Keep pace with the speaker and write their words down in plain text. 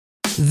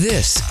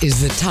This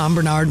is the Tom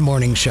Barnard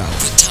Morning Show.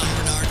 The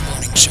Tom Barnard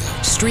Morning Show.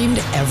 Streamed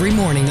every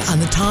morning on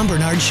the Tom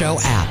Barnard Show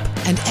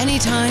app and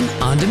anytime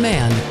on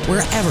demand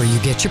wherever you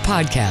get your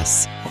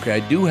podcasts. Okay, I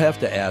do have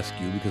to ask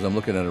you, because I'm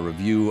looking at a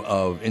review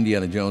of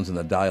Indiana Jones and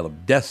the Dial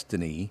of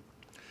Destiny.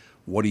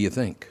 What do you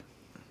think?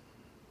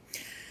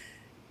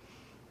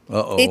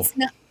 Uh-oh. It's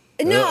not.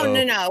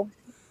 No.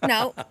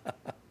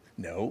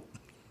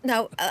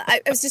 No.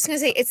 I was just going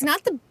to say, it's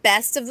not the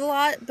best of the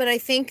lot, but I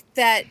think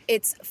that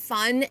it's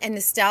fun and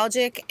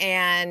nostalgic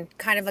and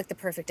kind of like the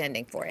perfect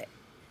ending for it.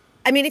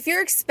 I mean, if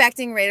you're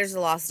expecting Raiders of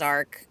the Lost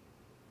Ark,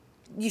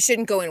 you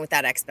shouldn't go in with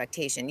that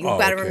expectation. You've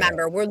got to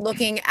remember, we're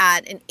looking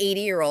at an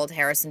 80-year-old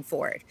Harrison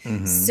Ford.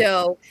 Mm-hmm.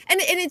 So, and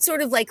it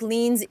sort of like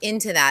leans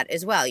into that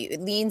as well.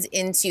 It leans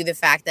into the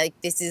fact that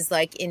this is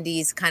like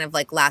Indy's kind of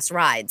like last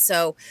ride.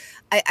 So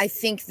I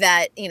think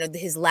that,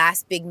 his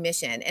last big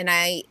mission. And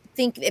I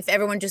think if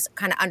everyone just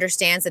kind of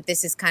understands that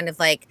this is kind of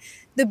like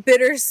the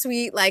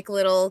bittersweet, like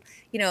little,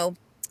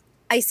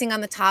 icing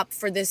on the top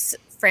for this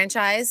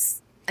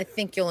franchise, I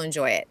think you'll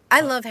enjoy it.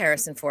 I love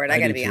Harrison Ford. I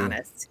got to be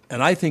honest.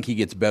 And I think he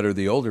gets better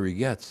the older he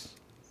gets.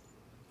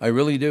 I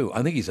really do.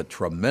 I think he's a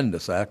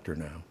tremendous actor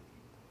now.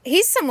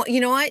 He's somewhat,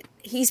 you know what?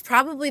 He's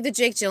probably the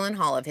Jake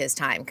Gyllenhaal of his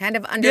time. Kind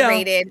of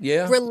underrated,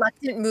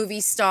 reluctant movie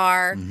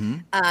star,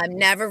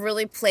 never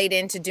really played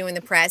into doing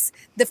the press.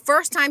 The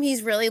first time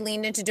he's really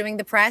leaned into doing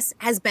the press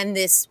has been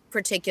this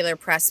particular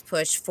press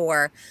push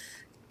for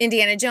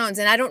Indiana Jones.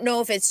 And I don't know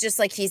if it's just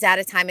like he's at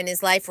a time in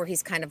his life where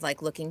he's kind of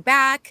like looking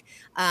back,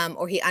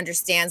 or he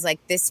understands like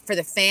this for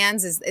the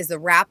fans is the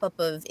wrap up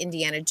of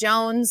Indiana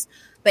Jones.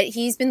 But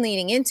he's been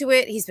leaning into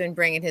it. He's been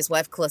bringing his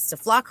wife, Callista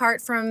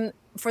Flockhart,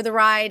 for the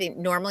ride. And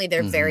normally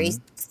they're very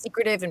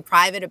secretive and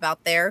private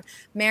about their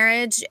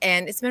marriage.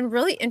 And it's been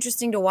really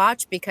interesting to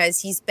watch because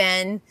he's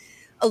been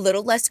a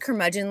little less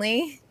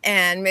curmudgeonly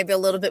and maybe a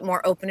little bit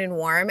more open and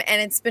warm.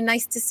 And it's been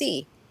nice to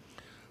see.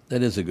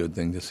 That is a good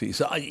thing to see.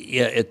 So,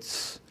 I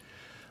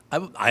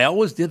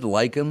always did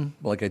like him.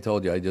 Like I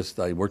told you,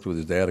 I worked with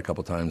his dad a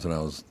couple times, and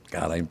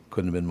I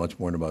couldn't have been much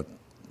more than about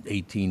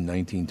 18,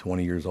 19,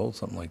 20 years old,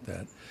 something like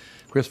that.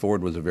 Chris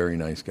Ford was a very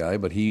nice guy,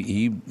 but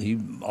he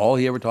all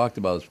he ever talked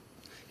about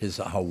is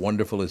how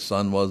wonderful his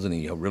son was, and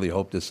he really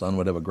hoped his son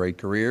would have a great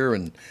career.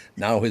 And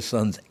now his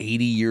son's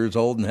 80 years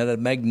old and had a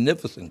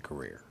magnificent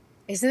career.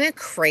 Isn't it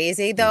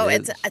crazy, though?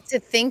 It's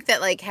to think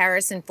that, like,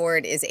 Harrison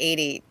Ford is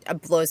 80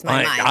 blows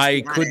my mind.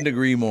 I couldn't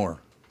agree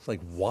more. It's like,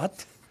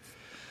 what?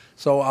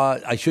 So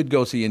I should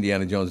go see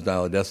Indiana Jones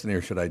Dial of Destiny,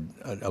 or should I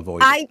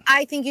avoid it?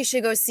 I think you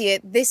should go see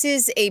it. This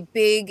is a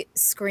big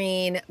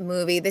screen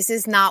movie. This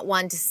is not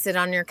one to sit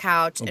on your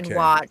couch and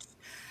watch.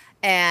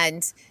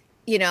 And,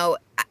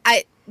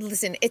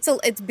 listen,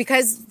 it's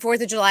because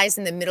 4th of July is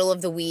in the middle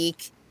of the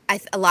week.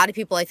 A lot of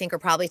people, I think, are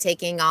probably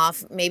taking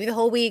off maybe the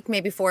whole week,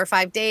 maybe 4 or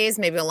 5 days,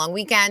 maybe a long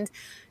weekend.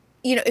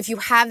 If you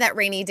have that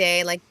rainy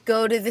day, like,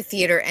 go to the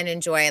theater and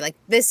enjoy. Like,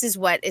 this is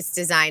what it's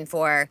designed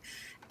for.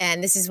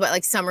 And this is what,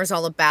 like, summer's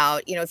all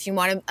about. If you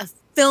want a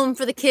film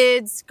for the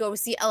kids, go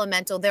see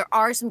Elemental. There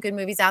are some good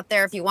movies out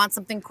there. If you want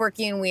something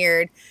quirky and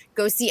weird,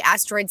 go see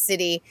Asteroid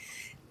City.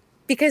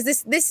 Because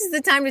this is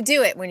the time to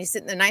do it, when you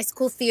sit in a nice,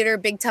 cool theater,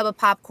 big tub of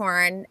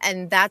popcorn,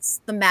 and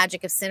that's the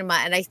magic of cinema.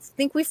 And I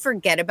think we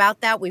forget about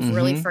that. We've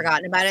really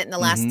forgotten about it in the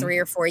last 3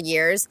 or 4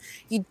 years.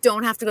 You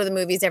don't have to go to the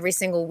movies every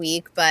single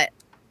week, but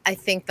I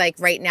think, like,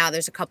 right now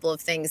there's a couple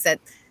of things that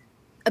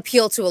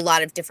appeal to a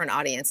lot of different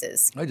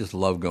audiences. I just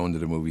love going to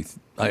the movie.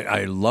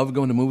 I love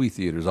going to movie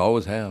theaters.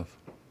 Always have.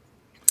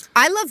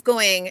 I love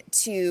going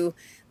to,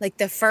 like,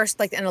 the first,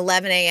 like, an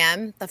 11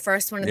 a.m., the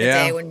first one of the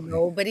day when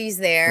nobody's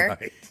there,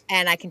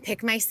 and I can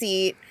pick my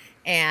seat,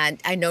 and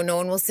I know no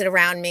one will sit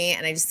around me,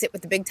 and I just sit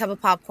with the big tub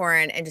of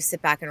popcorn and just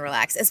sit back and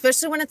relax,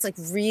 especially when it's, like,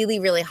 really,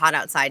 really hot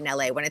outside in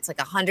L.A., when it's, like,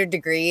 100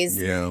 degrees.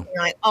 Yeah. And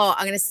you're like, I'm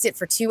going to sit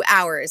for 2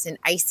 hours in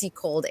icy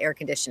cold air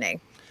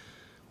conditioning.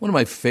 One of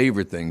my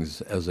favorite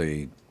things as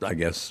late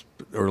teens,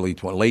 early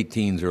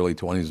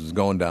 20s was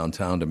going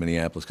downtown to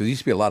Minneapolis, because there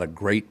used to be a lot of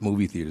great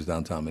movie theaters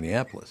downtown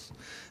Minneapolis.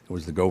 There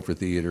was the Gopher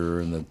Theater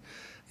and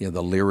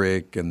the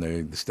Lyric and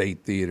the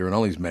State Theater and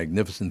all these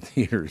magnificent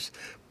theaters.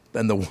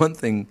 And the one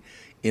thing,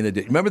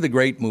 remember the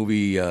great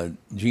movie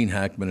Gene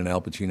Hackman and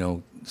Al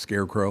Pacino,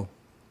 Scarecrow?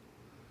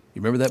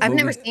 You remember that movie? I've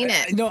never seen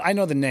it. No, I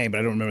know the name, but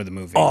I don't remember the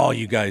movie. Oh,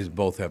 you guys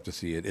both have to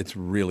see it. It's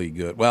really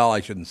good. Well,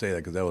 I shouldn't say that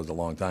because that was a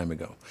long time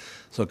ago.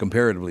 So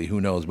comparatively, who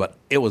knows? But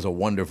it was a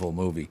wonderful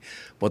movie.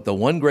 But the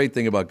one great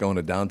thing about going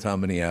to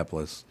downtown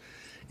Minneapolis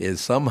is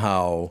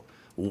somehow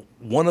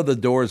one of the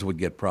doors would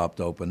get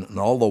propped open and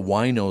all the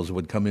winos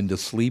would come in to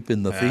sleep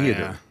in the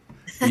theater.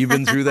 Yeah. You've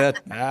been through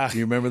that? Do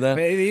you remember that?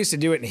 They used to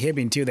do it in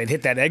Hibbing, too. They'd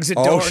hit that exit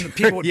door and the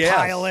people would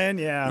pile in.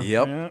 Yeah.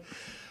 Yep. Yeah.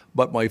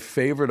 But my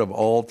favorite of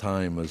all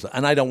time was,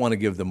 and I don't want to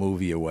give the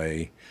movie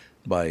away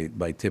by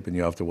tipping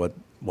you off to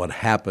what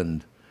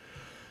happened,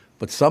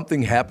 but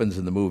something happens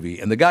in the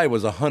movie, and the guy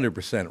was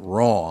 100%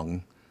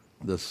 wrong,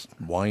 this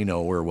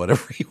wino or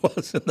whatever he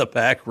was in the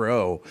back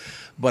row,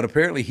 but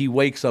apparently he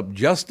wakes up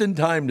just in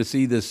time to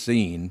see this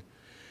scene,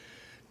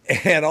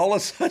 And all of a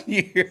sudden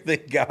you hear the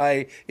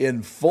guy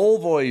in full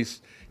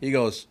voice, he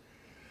goes,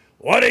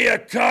 "What are you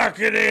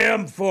talking to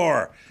him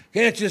for?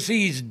 Can't you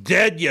see he's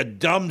dead, you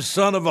dumb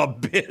son of a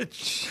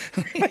bitch?"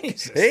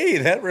 Hey,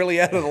 that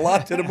really added a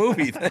lot to the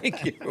movie.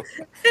 Thank you.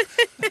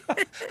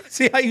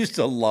 See, I used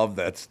to love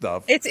that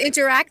stuff. It's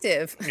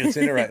interactive. It's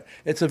interactive.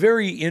 It's a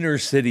very inner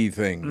city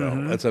thing, though.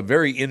 Mm-hmm. It's a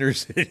very inner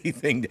city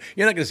thing.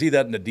 You're not going to see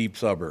that in the deep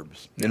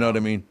suburbs. You know what I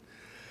mean?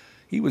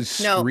 He was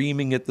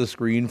screaming at the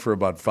screen for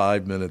about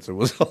 5 minutes. It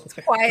was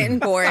quiet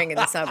and boring in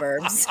the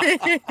suburbs.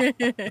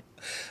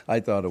 I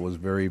thought it was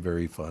very,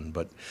 very fun.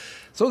 But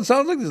so it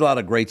sounds like there's a lot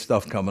of great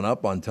stuff coming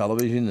up on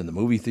television and the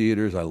movie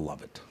theaters. I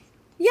love it.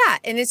 Yeah,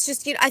 and it's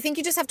just, I think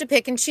you just have to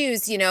pick and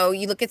choose.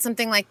 You look at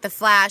something like The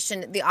Flash,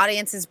 and the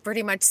audience has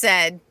pretty much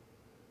said,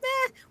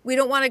 we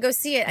don't want to go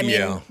see it. I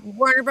mean,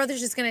 Warner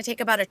Brothers is going to take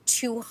about a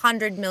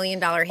 $200 million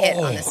hit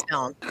on this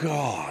film.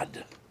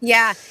 God.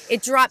 Yeah,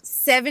 it dropped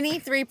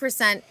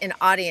 73% in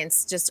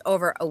audience just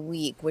over a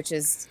week, which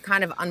is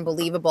kind of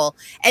unbelievable.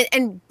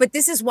 But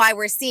this is why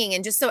we're seeing,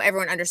 and just so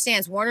everyone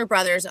understands, Warner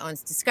Brothers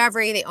owns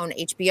Discovery, they own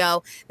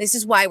HBO. This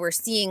is why we're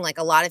seeing like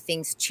a lot of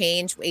things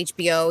change.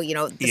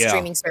 HBO, the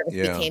streaming service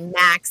became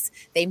Max.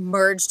 They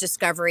merged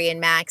Discovery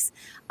and Max.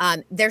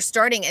 They're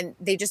starting, and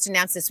they just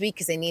announced this week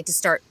because they need to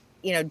start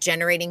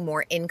generating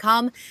more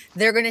income.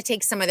 They're going to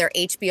take some of their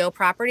HBO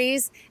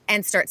properties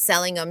and start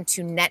selling them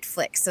to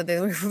Netflix. So they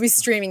will be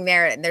streaming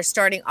there. And they're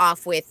starting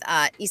off with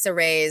Issa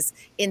Rae's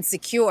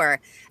Insecure.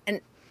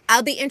 And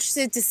I'll be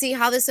interested to see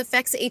how this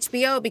affects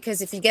HBO, because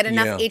if you get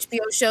enough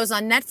HBO shows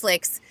on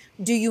Netflix,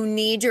 do you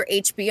need your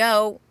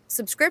HBO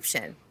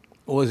subscription?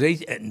 Well,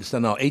 so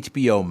now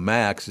HBO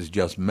Max is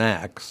just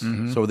Max.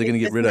 Mm-hmm. So are they going to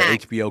get rid of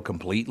HBO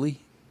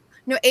completely?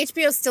 No,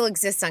 HBO still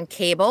exists on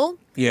cable.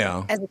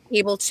 Yeah. As a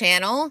cable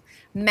channel.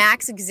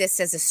 Max exists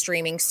as a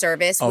streaming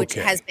service, which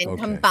has been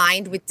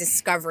combined with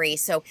Discovery.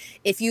 So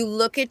if you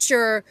look at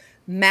your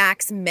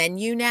Max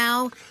menu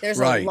now, there's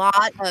a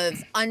lot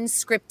of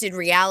unscripted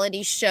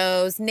reality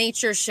shows,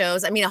 nature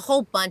shows. I mean, a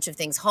whole bunch of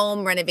things,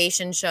 home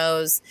renovation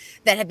shows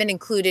that have been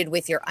included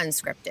with your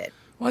unscripted.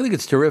 Well, I think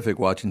it's terrific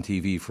watching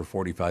TV for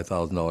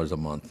 $45,000 a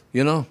month,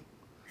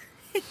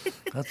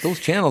 Those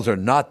channels are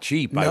not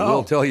cheap, I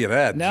will tell you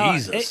that. No,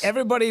 Jesus.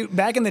 Everybody,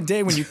 back in the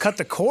day when you cut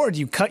the cord,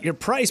 you cut your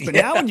price. But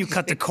now when you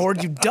cut the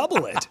cord, you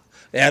double it.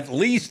 At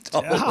least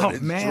double it.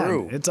 It's man,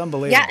 true. It's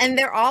unbelievable. Yeah, and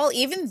they're all,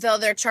 even though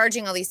they're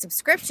charging all these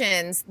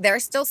subscriptions, they're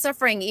still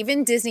suffering.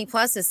 Even Disney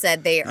Plus has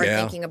said they are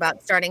thinking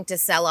about starting to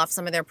sell off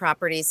some of their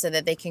properties so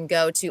that they can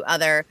go to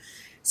other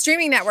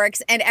streaming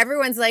networks. And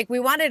everyone's like, we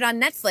want it on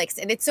Netflix.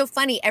 And it's so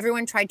funny.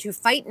 Everyone tried to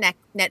fight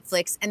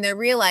Netflix, and they're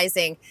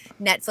realizing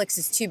Netflix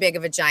is too big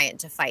of a giant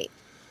to fight.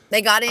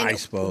 They got in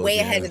way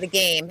ahead of the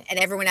game, and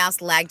everyone else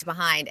lagged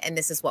behind. And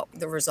this is what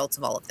the results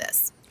of all of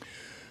this.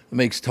 It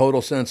makes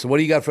total sense. So what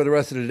do you got for the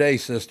rest of the day,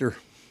 sister?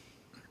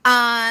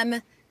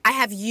 I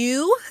have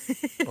you.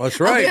 Oh, that's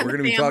right. We're going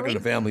to be talking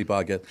to Family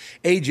Podcast.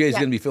 AJ is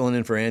going to be filling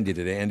in for Andy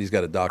today. Andy's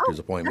got a doctor's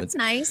appointment. That's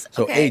nice.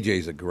 So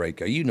AJ's a great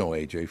guy. You know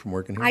AJ from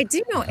working here. I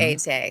do know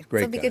AJ.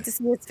 Great It'll be good to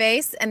see his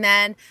face. And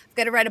then I've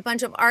got to write a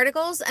bunch of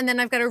articles. And then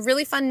I've got a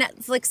really fun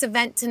Netflix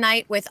event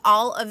tonight with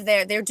all of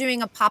they're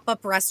doing a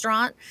pop-up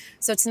restaurant.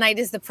 So tonight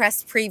is the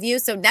press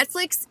preview. So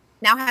Netflix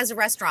now has a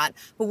restaurant,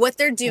 but what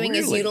they're doing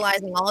is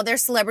utilizing all of their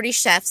celebrity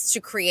chefs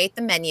to create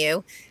the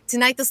menu.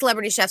 Tonight, the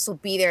celebrity chefs will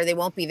be there. They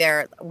won't be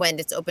there when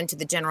it's open to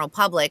the general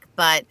public,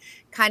 but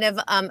kind of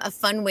a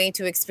fun way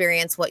to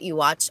experience what you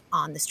watch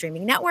on the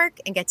streaming network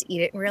and get to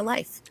eat it in real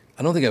life.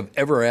 I don't think I've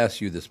ever asked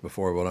you this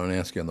before, but I'm going to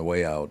ask you on the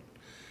way out.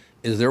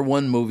 Is there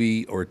one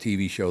movie or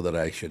TV show that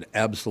I should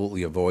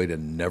absolutely avoid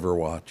and never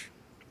watch?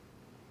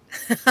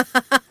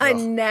 I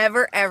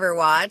never, ever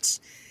watch.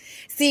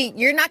 See,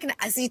 you're not going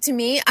to see, to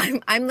me,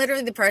 I'm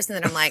literally the person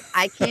that I'm like,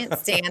 I can't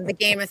stand the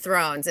Game of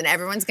Thrones, and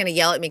everyone's going to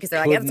yell at me because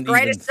they're like, it's the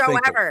greatest show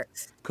ever.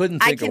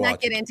 I cannot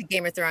get into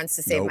Game of Thrones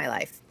to save my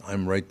life.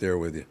 I'm right there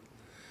with you.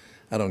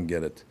 I don't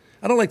get it.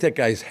 I don't like that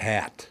guy's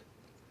hat.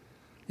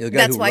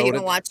 That's why you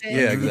don't watch it?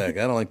 Yeah,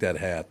 exactly. I don't like that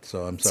hat,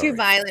 so I'm sorry. Too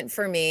violent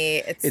for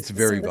me. It's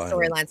very violent. The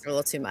storylines are a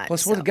little too much.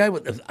 Plus, the guy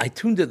I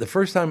tuned it the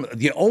first time,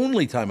 the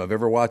only time I've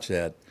ever watched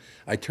that.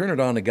 I turn it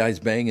on, the guy's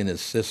banging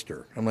his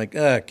sister. I'm like,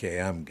 okay,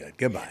 I'm good.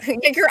 Goodbye.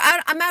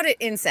 I'm out at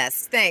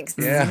incest. Thanks.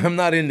 Yeah, I'm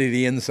not into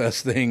the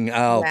incest thing.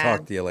 I'll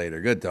talk to you later.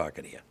 Good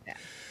talking to you. Yeah.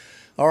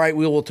 All right,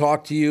 we will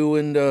talk to you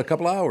in a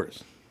couple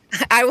hours.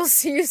 I will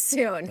see you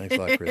soon. Thanks a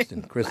lot,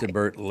 Kristen. Kristen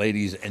Burt,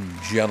 ladies and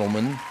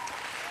gentlemen.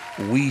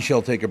 We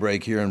shall take a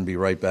break here and be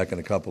right back in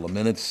a couple of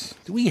minutes.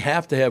 Do we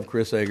have to have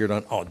Chris Egert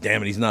on? Oh,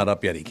 damn it, he's not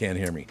up yet. He can't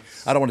hear me.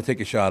 I don't want to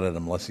take a shot at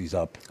him unless he's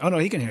up. Oh, no,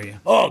 he can hear you.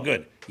 Oh,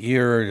 good.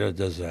 You're a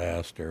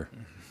disaster.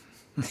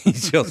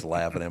 He's just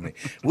laughing at me.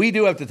 We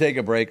do have to take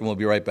a break, and we'll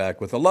be right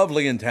back with the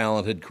lovely and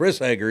talented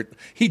Chris Egert.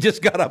 He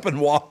just got up and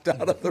walked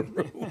out of the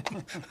room.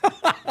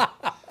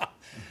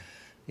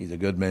 He's a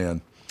good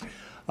man.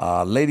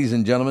 Ladies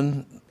and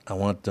gentlemen, I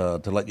want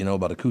to let you know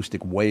about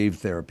acoustic wave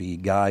therapy.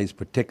 Guys,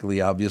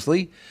 particularly,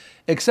 obviously.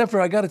 Except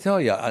for, I got to tell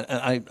you,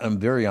 I'm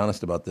very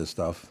honest about this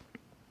stuff.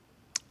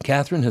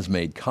 Catherine has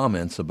made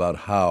comments about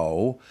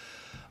how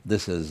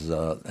this has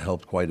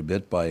helped quite a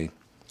bit by,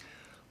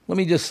 let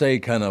me just say,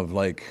 kind of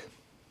like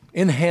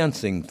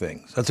enhancing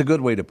things. That's a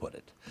good way to put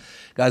it.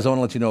 Guys, I want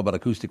to let you know about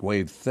acoustic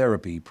wave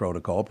therapy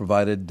protocol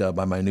provided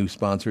by my new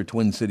sponsor,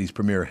 Twin Cities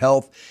Premier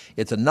Health.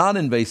 It's a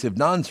non-invasive,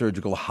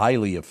 non-surgical,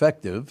 highly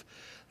effective,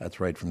 that's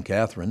right from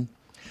Catherine,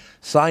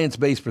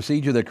 science-based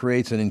procedure that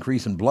creates an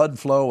increase in blood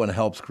flow and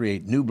helps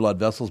create new blood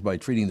vessels by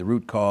treating the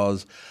root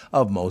cause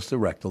of most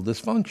erectile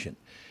dysfunction,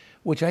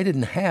 which I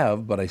didn't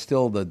have, but I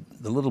still, the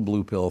little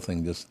blue pill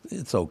thing,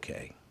 it's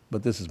okay.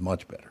 But this is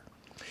much better.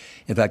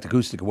 In fact,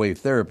 acoustic wave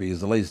therapy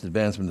is the latest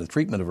advancement in the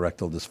treatment of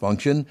erectile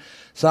dysfunction.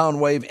 Sound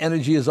wave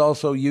energy is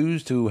also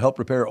used to help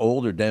repair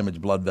old or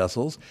damaged blood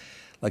vessels.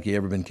 Like you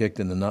ever been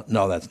kicked in the nut?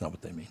 No, that's not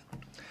what they mean.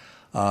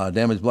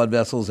 Damaged blood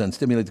vessels and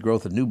stimulate the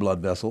growth of new blood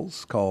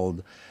vessels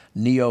called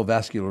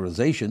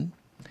neovascularization,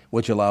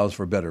 which allows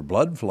for better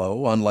blood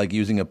flow. Unlike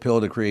using a pill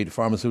to create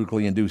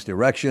pharmaceutically induced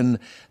erection,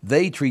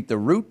 they treat the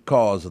root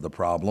cause of the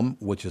problem,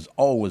 which is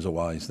always a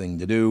wise thing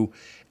to do.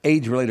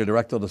 Age-related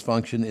erectile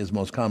dysfunction is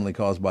most commonly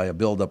caused by a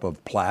buildup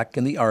of plaque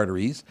in the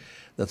arteries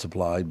that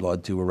supply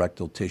blood to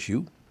erectile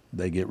tissue.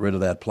 They get rid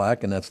of that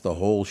plaque, and that's the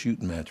whole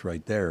shooting match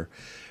right there.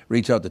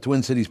 Reach out to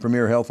Twin Cities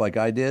Premier Health like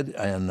I did,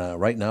 and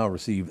right now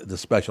receive the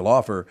special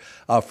offer,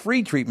 a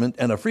free treatment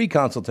and a free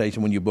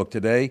consultation when you book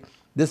today.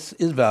 This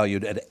is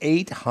valued at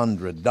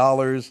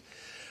 $800.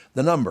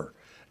 The number,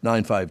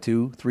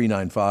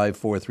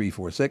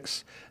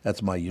 952-395-4346.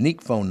 That's my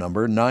unique phone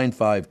number,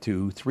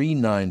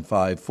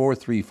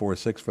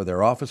 952-395-4346 for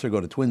their office, or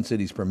go to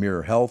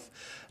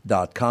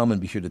TwinCitiesPremierHealth.com and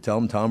be sure to tell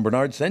them Tom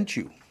Barnard sent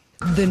you.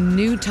 The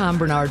new Tom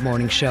Barnard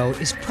Morning Show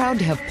is proud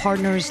to have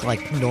partners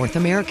like North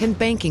American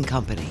Banking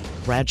Company,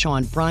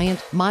 Bradshaw & Bryant,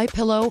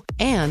 MyPillow,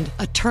 and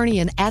attorney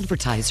and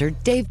advertiser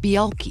Dave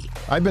Bielke.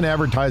 I've been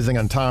advertising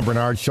on Tom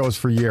Barnard shows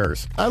for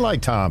years. I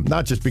like Tom,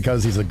 not just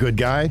because he's a good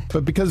guy,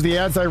 but because the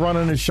ads I run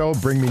on his show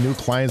bring me new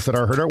clients that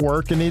are hurt at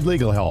work and need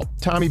legal help.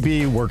 Tommy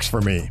B works for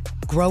me.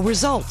 Grow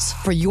results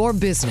for your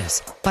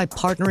business by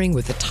partnering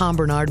with the Tom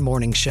Barnard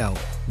Morning Show.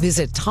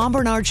 Visit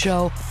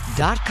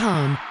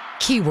TomBarnardShow.com,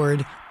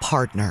 keyword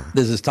partner.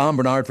 This is Tom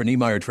Barnard for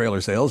Niemeyer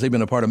Trailer Sales. They've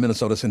been a part of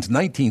Minnesota since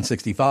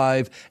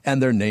 1965,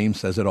 and their name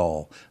says it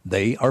all.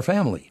 They are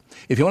family.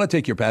 If you want to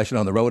take your passion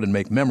on the road and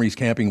make memories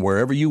camping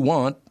wherever you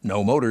want,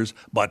 no motors,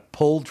 but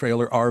pulled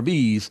trailer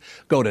RVs,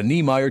 go to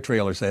Niemeyer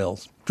Trailer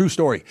Sales. True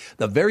story.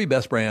 The very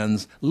best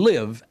brands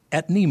live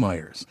at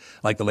Niemeyer's.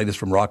 Like the latest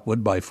from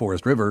Rockwood by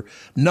Forest River,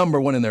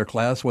 #1 in their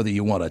class, whether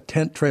you want a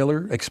tent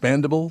trailer,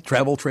 expandable,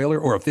 travel trailer,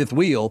 or a fifth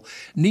wheel,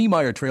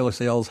 Niemeyer Trailer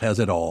Sales has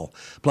it all.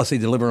 Plus, they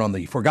deliver on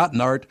the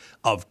forgotten art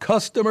of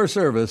customer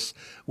service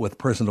with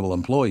personable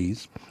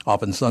employees,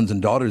 often sons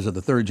and daughters of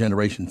the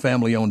third-generation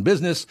family-owned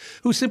business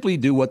who simply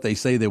do what they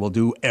say they will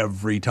do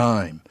every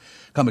time.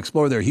 Come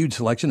explore their huge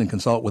selection and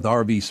consult with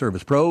RV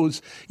service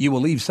pros. You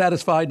will leave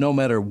satisfied no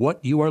matter what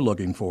you are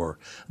looking for.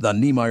 The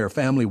Niemeyer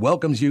family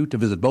welcomes you to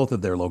visit both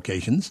of their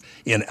locations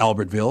in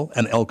Albertville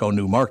and Elko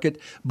New Market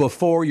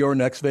before your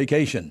next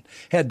vacation.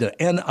 Head to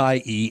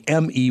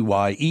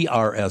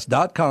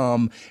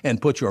NIEMEYERS.com and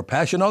put your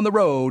passion on the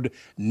road,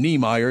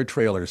 Niemeyer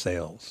Trailer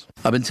Sales.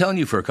 I've been telling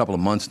you for a couple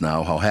of months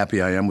now how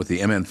happy I am with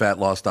the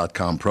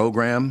MNFatLoss.com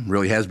program.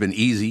 Really has been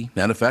easy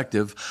and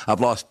effective. I've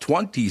lost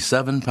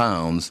 27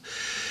 pounds.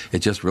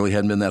 It just really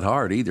hadn't been that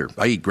hard either.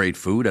 I eat great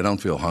food. I don't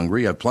feel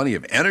hungry. I have plenty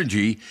of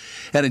energy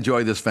and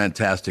enjoy this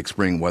fantastic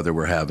spring weather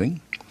we're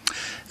having.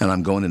 And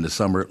I'm going into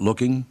summer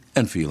looking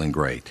and feeling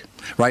great.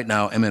 Right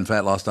now,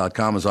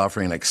 MNFatLoss.com is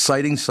offering an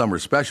exciting summer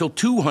special,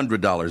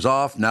 $200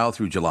 off now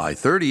through July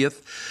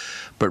 30th.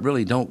 But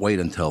really, don't wait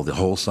until the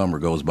whole summer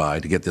goes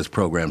by to get this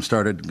program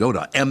started. Go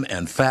to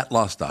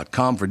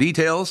MNFatLoss.com for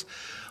details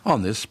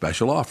on this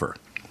special offer.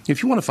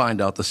 If you want to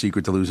find out the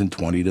secret to losing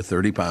 20 to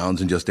 30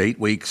 pounds in just 8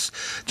 weeks,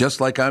 just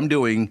like I'm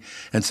doing,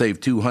 and save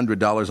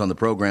 $200 on the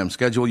program,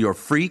 schedule your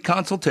free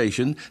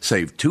consultation,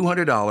 save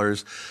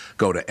 $200,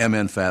 go to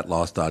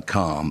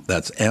MNFatLoss.com.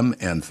 That's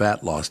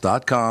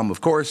MNFatLoss.com.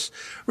 Of course,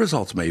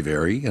 results may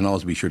vary, and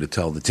always be sure to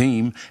tell the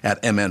team at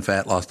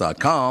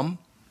MNFatLoss.com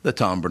that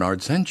Tom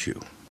Barnard sent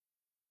you.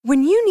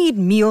 When you need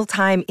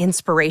mealtime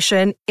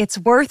inspiration, it's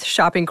worth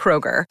shopping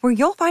Kroger, where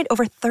you'll find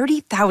over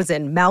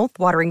 30,000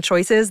 mouth-watering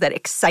choices that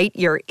excite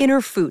your inner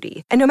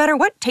foodie. And no matter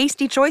what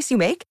tasty choice you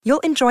make,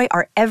 you'll enjoy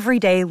our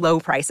everyday low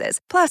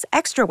prices, plus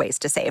extra ways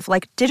to save,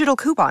 like digital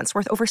coupons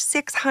worth over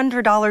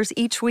 $600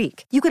 each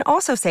week. You can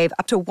also save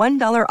up to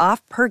 $1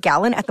 off per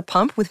gallon at the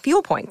pump with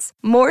fuel points.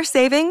 More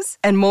savings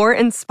and more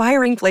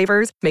inspiring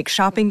flavors make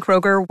shopping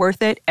Kroger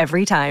worth it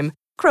every time.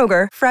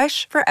 Kroger,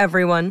 fresh for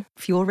everyone.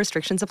 Fuel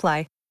restrictions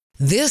apply.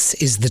 This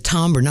is the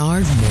Tom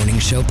Barnard Morning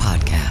Show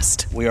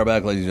podcast. We are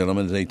back, ladies and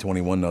gentlemen. It's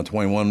 8:21 now,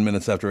 21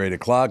 minutes after 8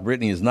 o'clock.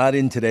 Brittany is not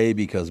in today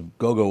because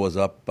Gogo was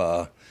up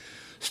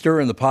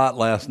stirring the pot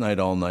last night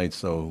all night.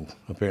 So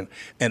apparently,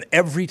 and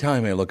every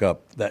time I look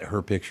up, that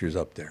her picture's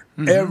up there.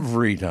 Mm-hmm.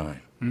 Every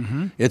time.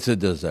 Mm-hmm. It's a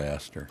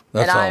disaster.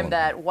 That's and I'm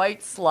that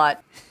white slut.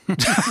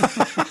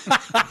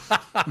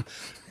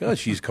 God,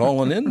 she's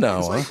calling in now,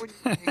 It's huh? like when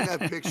you hang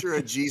that picture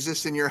of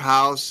Jesus in your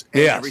house,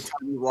 and Yes. every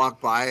time you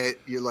walk by it,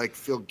 you like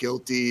feel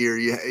guilty, or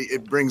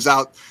it brings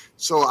out.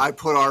 So I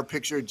put our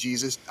picture of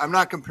Jesus. I'm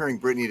not comparing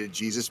Brittany to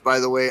Jesus, by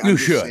the way. You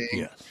should,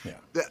 yes. Yeah.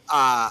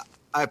 That,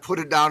 I put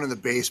it down in the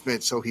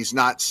basement so he's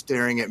not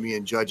staring at me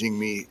and judging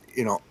me,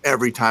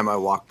 every time I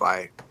walk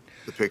by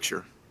the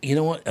picture. You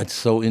know what? It's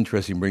so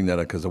interesting you bring that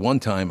up, because the one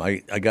time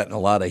I got in a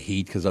lot of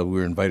heat because we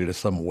were invited to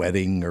some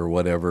wedding or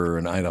whatever,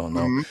 and I don't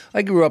know. Mm-hmm.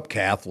 I grew up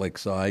Catholic,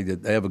 so I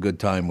have a good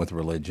time with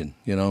religion,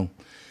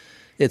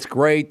 It's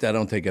great. I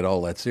don't take it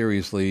all that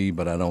seriously,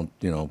 but I don't,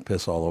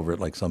 piss all over it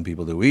like some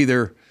people do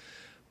either.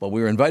 But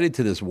we were invited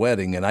to this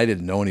wedding, and I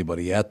didn't know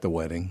anybody at the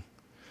wedding.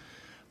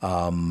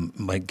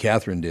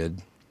 Catherine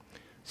did.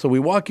 So we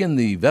walk in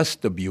the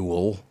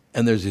vestibule,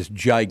 and there's this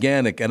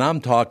gigantic, and I'm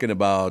talking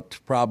about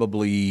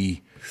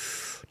probably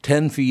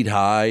 10 feet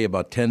high,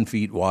 about 10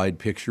 feet wide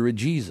picture of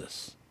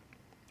Jesus,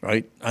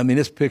 right? I mean,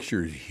 this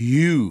picture is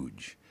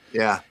huge.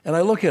 Yeah. And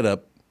I look it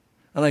up,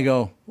 and I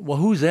go, well,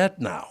 who's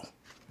that now?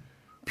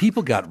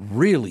 People got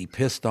really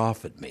pissed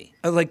off at me.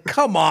 I was like,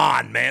 come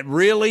on, man,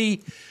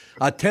 really?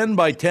 A 10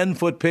 by 10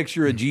 foot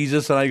picture of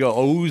Jesus, and I go,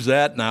 oh, who's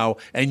that now?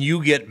 And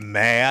you get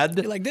mad?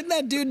 You're like, didn't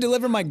that dude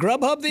deliver my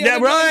Grubhub the other day?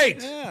 Right.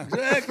 Yeah,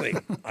 exactly.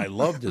 I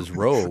loved his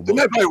robe. Didn't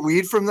I buy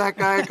weed from that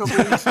guy a couple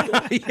weeks ago?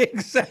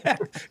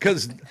 Exactly.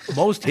 Because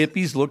most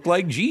hippies look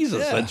like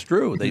Jesus. Yeah. That's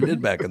true. They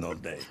did back in those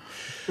days.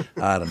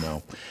 I don't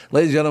know.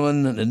 Ladies and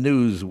gentlemen, the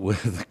news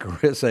with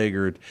Chris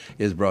Egert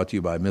is brought to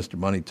you by Mr.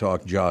 Money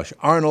Talk, Josh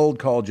Arnold.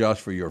 Call Josh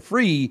for your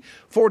free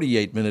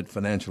 48-minute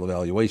financial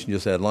evaluation.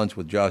 Just had lunch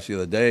with Josh the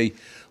other day.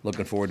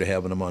 Looking forward to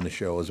having him on the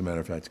show, as a matter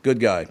of fact. Good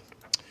guy.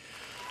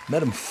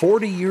 Met him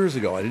 40 years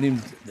ago.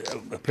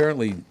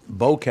 Apparently,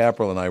 Bo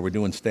Capral and I were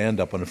doing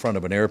stand-up in the front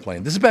of an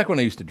airplane. This is back when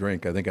I used to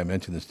drink. I think I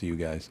mentioned this to you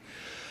guys.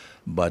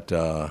 But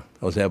I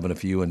was having a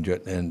few,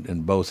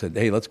 and Bo said,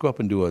 hey, let's go up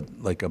and do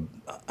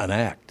an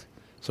act.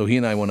 So he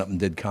and I went up and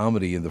did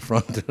comedy in the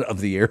front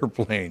of the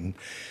airplane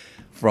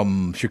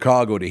from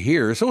Chicago to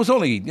here. So it was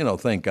only,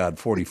 thank God,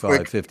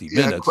 50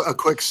 minutes. A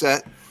quick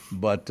set.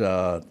 But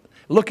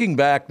looking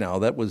back now,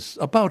 that was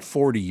about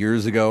 40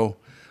 years ago.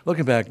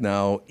 Looking back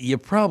now, you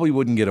probably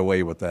wouldn't get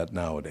away with that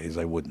nowadays,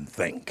 I wouldn't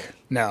think.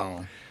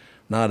 No.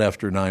 Not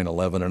after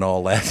 9/11 and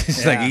all that.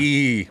 It's like,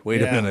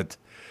 wait a minute.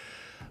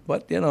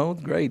 But,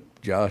 great,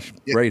 Josh.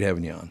 Yeah. Great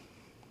having you on.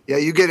 Yeah,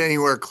 you get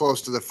anywhere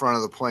close to the front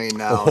of the plane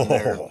now.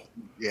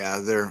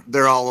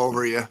 They're all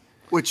over you,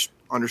 which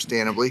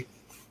understandably.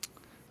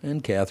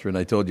 And Catherine,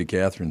 I told you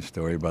Catherine's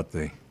story about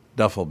the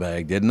duffel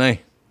bag, didn't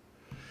I?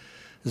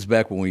 This is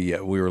back when we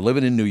were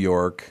living in New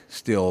York.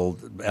 Still,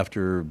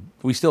 after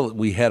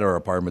we had our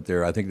apartment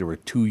there. I think there were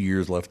 2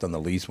 years left on the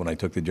lease when I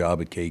took the job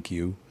at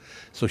KQ.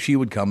 So she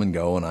would come and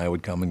go, and I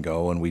would come and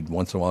go, and we'd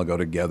once in a while go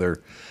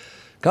together.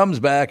 Comes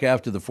back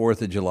after the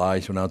 4th of July.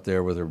 She went out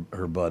there with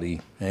her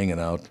buddy, hanging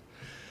out,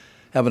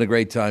 having a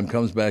great time.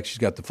 Comes back, she's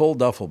got the full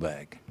duffel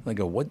bag. I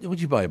go, what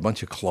would you buy, a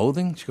bunch of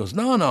clothing? She goes,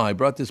 no, I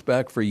brought this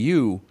back for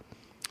you.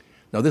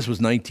 Now, this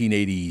was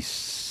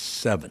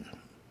 1987,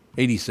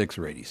 86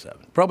 or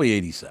 87, probably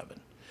 87.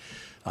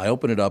 I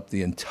open it up,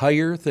 the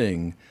entire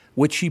thing,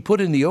 which she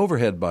put in the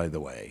overhead, by the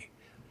way,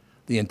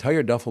 the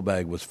entire duffel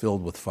bag was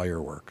filled with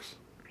fireworks.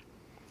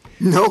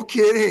 No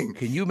kidding.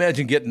 Can you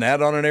imagine getting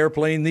that on an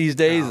airplane these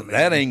days? No,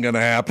 that ain't going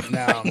to happen.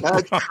 No.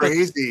 That's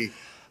crazy.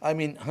 I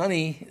mean,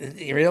 honey,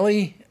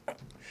 really?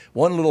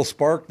 One little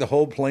spark, the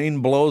whole plane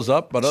blows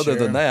up. But other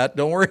than that,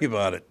 don't worry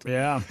about it.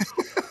 Yeah.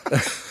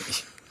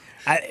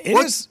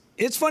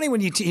 It's funny when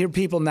you hear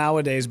people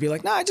nowadays be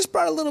like, no, I just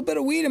brought a little bit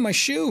of weed in my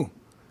shoe.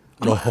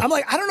 I'm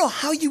like, I don't know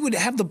how you would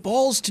have the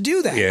balls to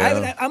do that.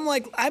 Yeah. I'm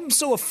like, I'm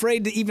so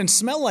afraid to even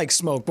smell like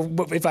smoke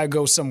if I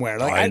go somewhere.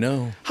 Like, I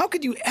know. How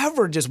could you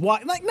ever just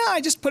walk? Like, no,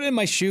 I just put it in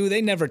my shoe.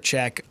 They never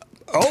check.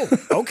 Oh,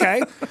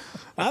 okay.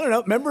 I don't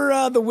know.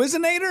 Remember the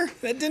Whizzinator?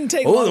 That didn't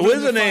take long. Oh, the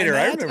Whizzinator.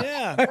 I remember.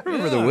 Yeah. I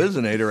rember the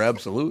Whizzinator,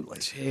 absolutely.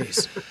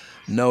 Jeez.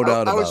 No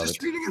doubt about it. I was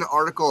just reading an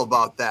article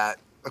about that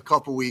a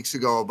couple weeks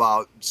ago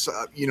about,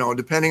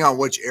 depending on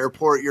which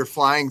airport you're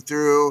flying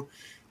through,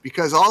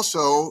 because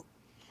also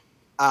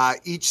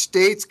each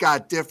state's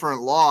got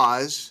different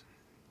laws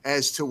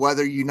as to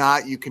whether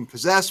you can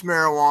possess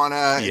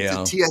marijuana. Yeah.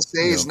 The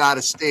TSA is not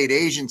a state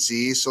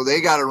agency, so they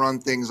got to run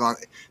things on.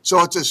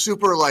 So it's a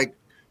super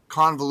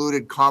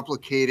convoluted,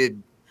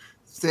 complicated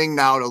thing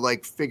now to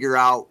figure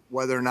out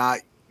whether or not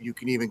you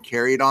can even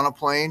carry it on a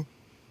plane.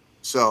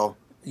 So.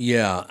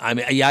 Yeah, I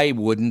mean, I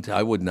wouldn't.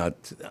 I would not.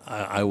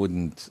 I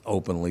wouldn't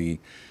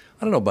openly.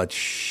 I don't know about.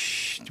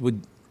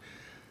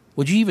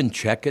 Would you even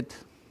check it?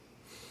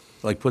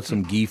 Like put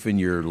some geef in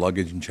your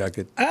luggage and check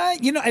it?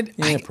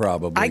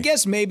 Probably. I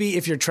guess maybe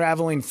if you're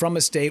traveling from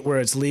a state where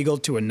it's legal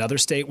to another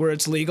state where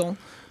it's legal.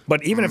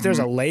 But even if there's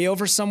a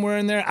layover somewhere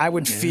in there, I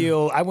wouldn't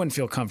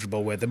feel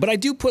comfortable with it. But I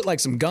do put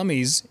some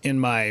gummies in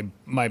my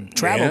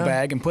travel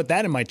bag and put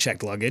that in my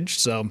checked luggage.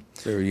 So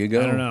there you go.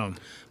 I don't know.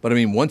 But I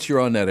mean, once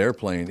you're on that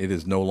airplane, it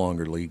is no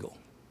longer legal.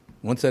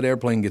 Once that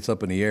airplane gets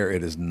up in the air,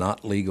 it is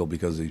not legal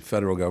because the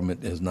federal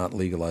government has not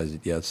legalized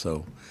it yet.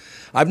 So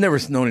I've never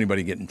known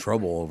anybody get in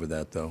trouble over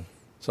that, though.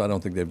 So I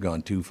don't think they've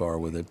gone too far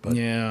with it. But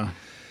yeah.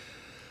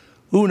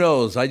 Who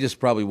knows? I just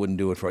probably wouldn't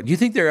do it for it. Do you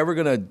think they're ever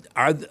going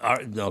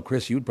to, no,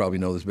 Chris, you'd probably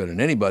know this better than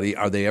anybody,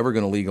 are they ever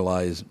going to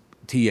legalize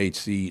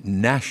THC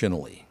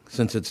nationally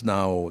since it's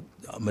now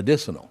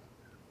medicinal?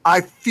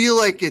 I feel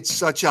like it's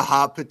such a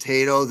hot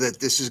potato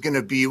that this is going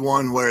to be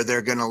one where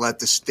they're going to let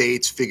the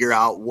states figure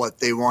out what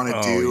they want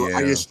to do.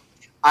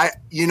 Yeah.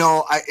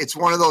 It's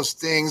one of those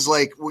things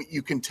like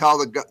you can tell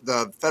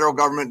the federal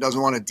government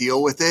doesn't want to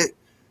deal with it.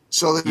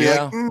 So they'd be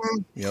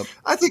like,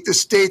 I think the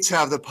states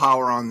have the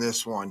power on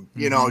this one,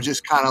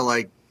 just kind of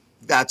like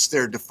that's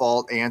their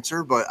default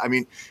answer. But I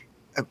mean,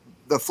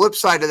 the flip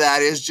side of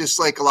that is just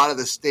like a lot of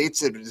the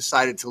states that have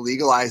decided to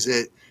legalize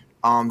it,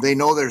 they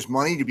know there's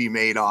money to be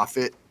made off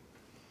it.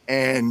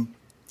 And,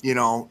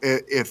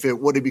 if it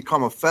would have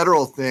become a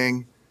federal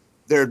thing,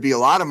 there'd be a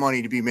lot of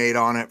money to be made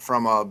on it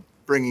from a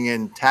bringing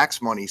in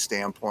tax money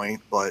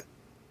standpoint. But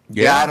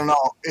I don't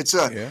know.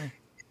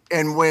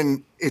 And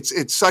when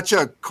it's such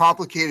a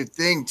complicated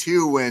thing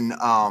too, when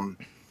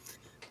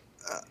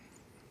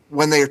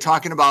they are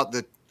talking about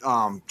the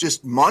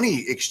just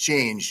money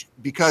exchange,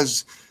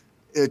 because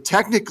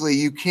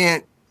technically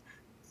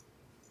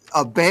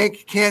a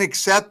bank can't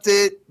accept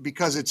it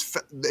because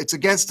it's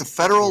against the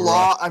federal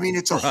law. I mean,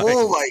 it's a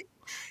whole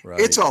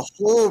it's a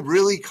whole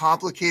really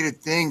complicated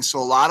thing. So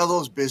a lot of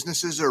those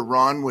businesses are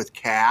run with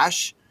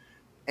cash,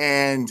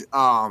 and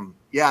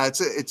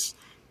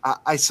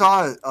I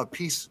saw a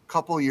piece a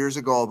couple years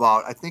ago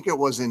about, I think it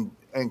was in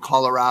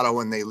Colorado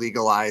when they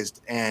legalized,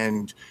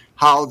 and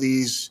how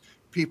these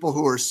people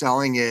who are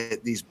selling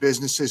it, these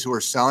businesses who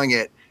are selling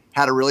it,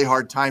 had a really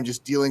hard time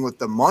just dealing with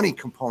the money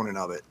component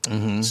of it.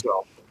 Mm-hmm.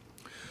 So,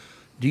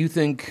 do you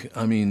think,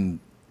 I mean,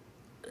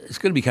 it's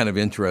going to be kind of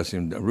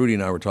interesting. Rudy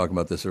and I were talking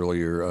about this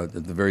earlier at the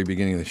very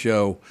beginning of the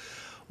show.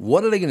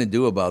 What are they going to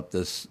do about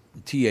this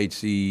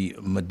THC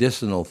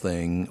medicinal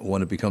thing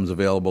when it becomes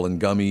available in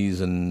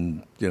gummies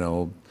and,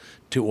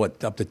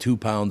 up to 2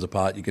 pounds a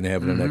pot you can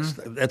have in the next,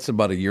 that's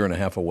about a year and a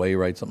half away,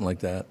 right? Something like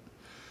that,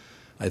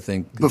 I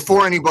think.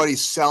 Before anybody's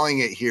selling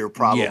it here,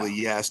 probably,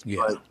 yes.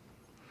 Yeah.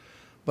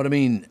 But I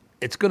mean,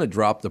 it's going to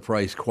drop the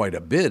price quite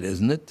a bit,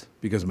 isn't it?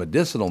 Because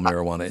medicinal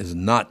marijuana is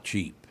not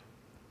cheap.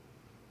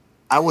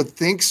 I would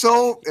think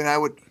so, and I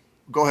would...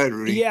 Go ahead,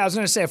 Rudy. Yeah, I was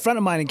going to say, a friend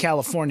of mine in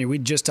California, we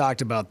just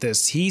talked about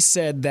this. He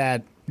said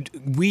that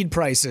weed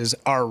prices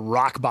are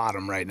rock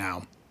bottom right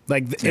now.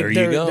 Like,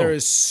 there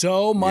is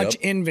so much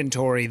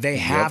inventory, they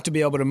have to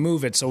be able to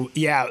move it. So,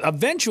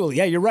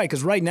 eventually, you're right,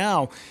 because right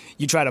now,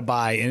 you try to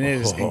buy, and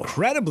it is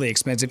incredibly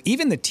expensive.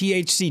 Even the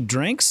THC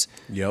drinks,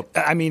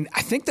 I mean,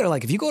 I think they're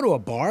like, if you go to a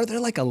bar, they're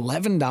like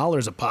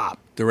 $11 a pop.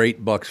 They're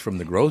 $8 from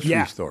the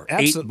grocery store.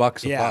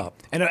 $8 a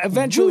pop. And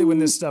eventually, when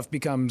this stuff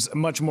becomes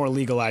much more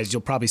legalized,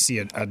 you'll probably see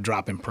a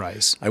drop in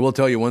price. I will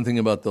tell you one thing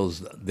about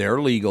those. They're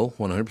legal,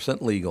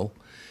 100% legal.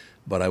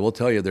 But I will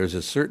tell you, there's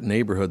a certain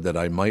neighborhood that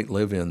I might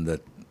live in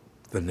that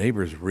the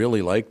neighbors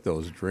really like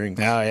those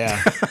drinks. Oh,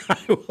 yeah.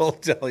 I will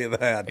tell you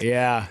that.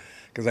 Yeah.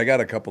 Because I got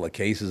a couple of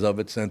cases of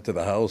it sent to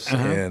the house,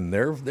 and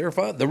they're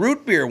fun. The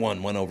root beer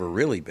one went over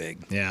really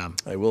big. Yeah.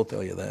 I will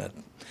tell you that.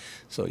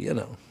 So,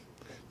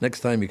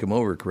 next time you come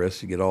over,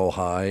 Chris, you get all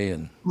high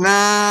and... Nah,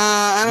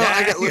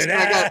 I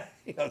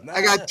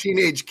got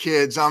teenage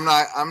kids. I'm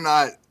not, I'm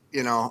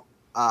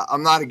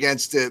not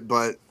against it,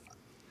 but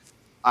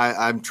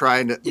I'm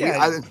trying to...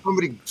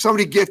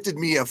 Somebody gifted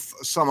me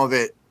some of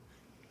it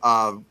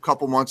a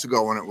couple months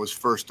ago when it was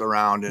first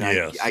around, and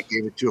I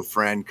gave it to a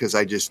friend because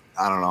I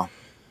don't know.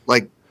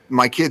 Like,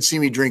 my kids see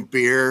me drink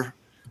beer,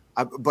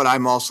 but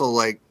I'm also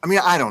like,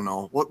 I don't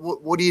know.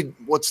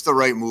 What's the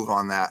right move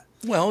on that?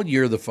 Well,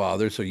 you're the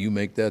father, so you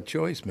make that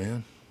choice,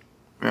 man.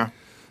 Yeah.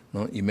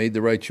 Well, you made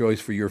the right choice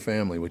for your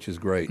family, which is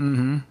great.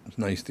 Mm-hmm. It's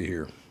nice to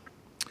hear.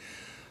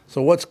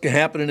 So what's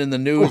happening in the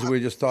news? We're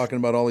just talking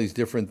about all these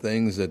different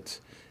things that...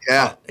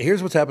 Yeah.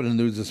 Here's what's happening in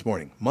the news this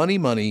morning. Money,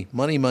 money,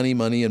 money, money,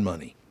 money, and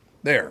money.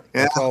 There.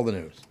 Yeah. That's all the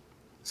news.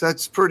 So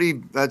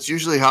that's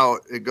usually how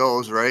it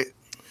goes, right?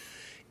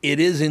 It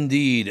is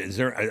indeed.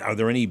 Are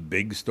there any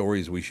big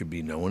stories we should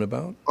be knowing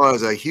about? Oh,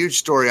 there's a huge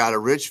story out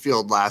of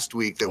Richfield last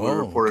week that we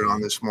reported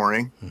on this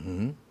morning.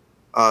 Mm-hmm.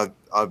 A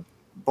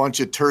bunch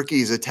of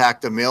turkeys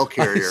attacked a mail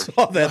carrier. I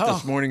saw that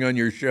this morning on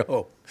your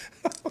show.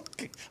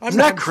 Isn't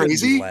that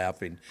crazy?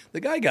 Laughing.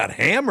 The guy got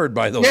hammered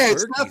by those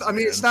turkeys.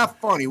 It's not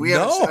funny.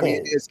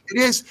 It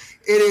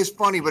is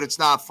funny, but it's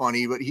not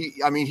funny. But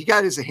he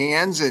got his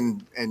hands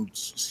and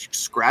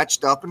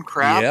scratched up and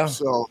crap. Yeah.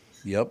 So,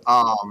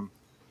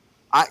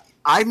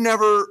 I've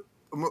never.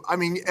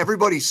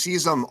 Everybody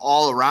sees them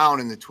all around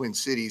in the Twin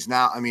Cities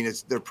now.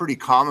 They're pretty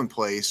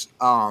commonplace.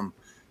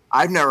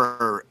 I've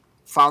never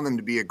found them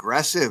to be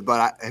aggressive,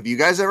 but have you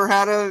guys ever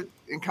had an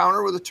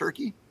encounter with a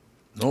turkey?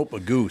 Nope, a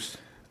goose.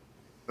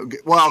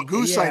 Well,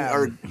 goose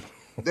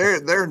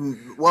they're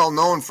well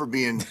known for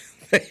being.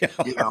 They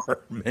are,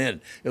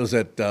 man. It was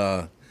at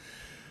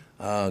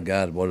Oh,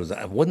 God, what was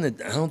that? Wasn't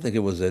it? I don't think it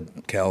was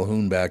at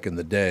Calhoun back in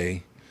the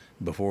day,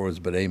 before it was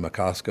Bede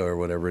Makaska or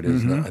whatever it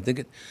is now.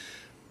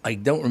 I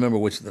don't remember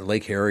which, the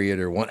Lake Harriet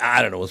or one.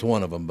 I don't know. It was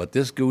one of them. But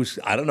this goose,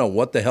 I don't know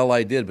what the hell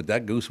I did, but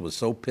that goose was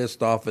so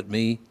pissed off at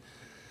me.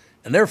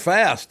 And they're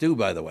fast, too,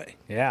 by the way.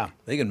 Yeah.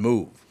 They can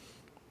move.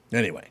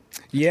 Anyway.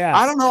 Yeah.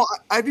 I don't know.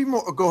 I'd be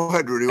more. Go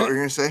ahead, Rudy. What were you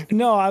going to say?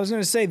 No, I was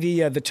going to say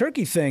the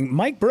turkey thing.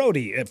 Mike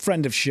Brody, a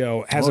friend of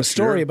show, has a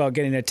story about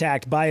getting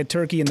attacked by a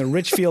turkey in the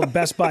Richfield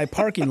Best Buy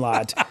parking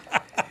lot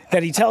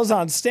that he tells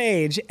on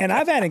stage. And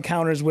I've had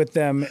encounters with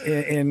them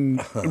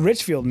in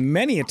Richfield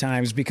many a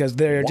times because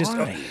they're just,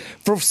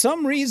 for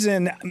some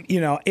reason,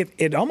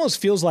 it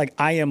almost feels like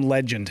I Am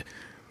Legend.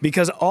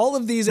 Because all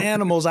of these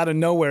animals out of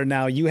nowhere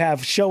now you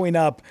have showing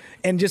up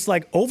and just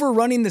like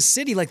overrunning the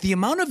city. Like the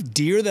amount of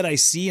deer that I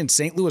see in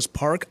St. Louis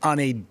Park on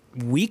a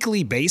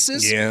weekly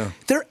basis,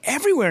 they're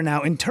everywhere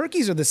now. And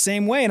turkeys are the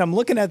same way. And I'm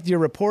looking at your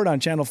report on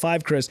Channel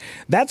 5, Chris.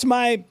 That's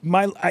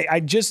I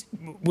just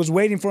was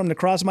waiting for him to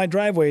cross my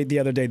driveway the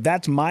other day.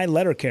 That's my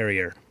letter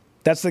carrier.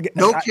 That's the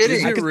no kidding.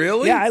 Is it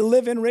really? Yeah, I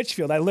live in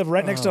Richfield. I live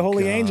right next to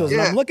Holy Angels.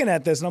 And I'm looking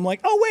at this and I'm like,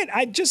 oh wait,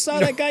 I just saw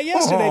that guy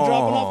yesterday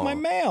dropping off my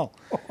mail.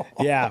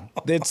 Yeah,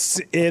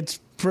 it's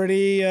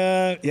pretty.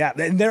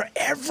 They're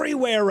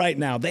everywhere right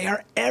now. They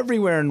are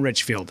everywhere in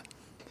Richfield.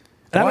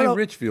 Why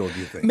Richfield, do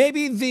you think?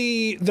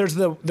 Maybe there's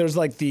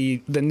like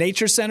the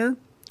nature center,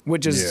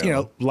 which is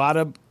a lot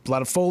of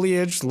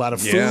foliage, a lot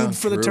of food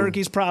for the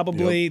turkeys.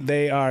 Probably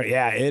they are.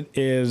 Yeah, it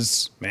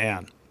is.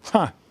 Man,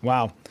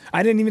 wow.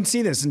 I didn't even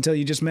see this until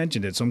you just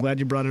mentioned it, so I'm glad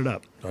you brought it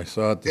up. I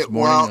saw it this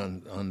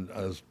morning.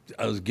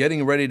 I was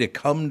getting ready to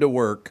come to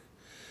work,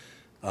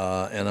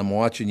 and I'm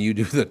watching you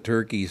do the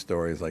turkey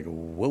story. It's like,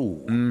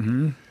 whoa.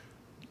 Mm-hmm.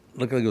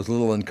 Looked like it was a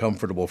little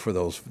uncomfortable for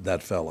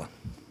that fella.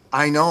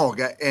 I know,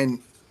 and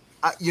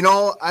I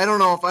don't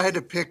know if I had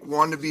to pick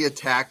one to be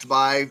attacked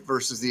by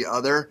versus the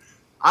other.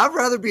 I'd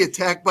rather be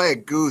attacked by a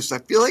goose. I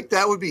feel like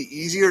that would be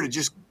easier to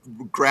just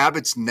grab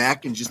its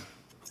neck and just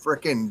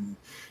frickin'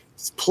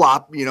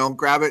 plop,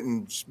 grab it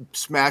and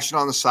smash it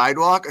on the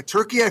sidewalk. A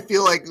turkey, I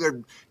feel like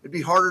it'd be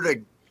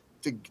harder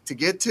to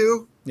get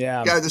to.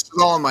 Yeah. Yeah, this is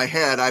all in my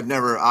head. I've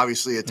never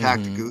obviously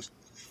attacked a goose.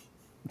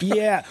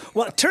 Yeah.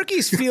 Well,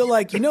 turkeys feel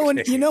like,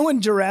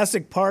 in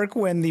Jurassic Park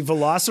when the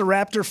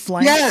velociraptor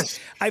flanks.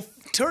 Yes.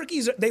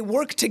 Turkeys, they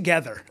work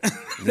together.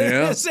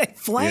 There is a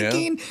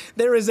flanking.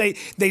 Yeah.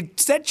 They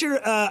set your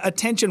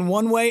attention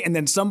one way and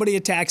then somebody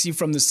attacks you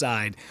from the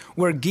side.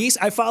 Where geese,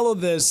 I follow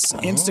this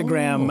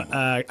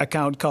Instagram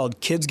account called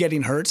Kids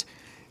Getting Hurt.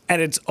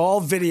 And it's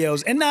all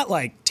videos, and not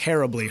like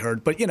terribly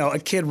hurt, but a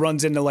kid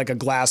runs into like a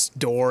glass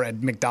door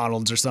at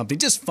McDonald's or something,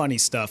 just funny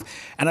stuff.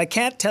 And I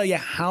can't tell you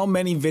how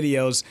many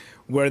videos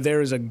where there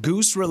is a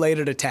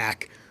goose-related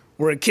attack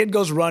where a kid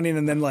goes running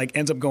and then like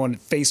ends up going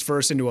face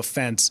first into a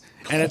fence,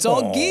 and it's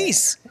all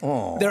geese.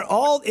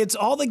 It's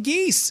all the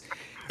geese.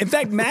 In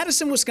fact,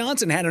 Madison,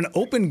 Wisconsin had an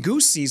open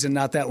goose season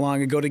not that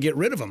long ago to get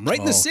rid of them right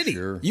in the city.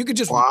 Sure. You could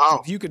just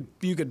you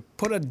could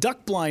put a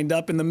duck blind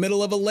up in the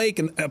middle of a lake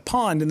and a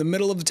pond in the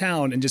middle of the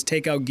town and just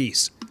take out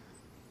geese.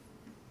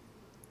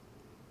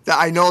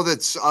 I know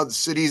that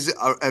cities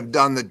have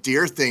done the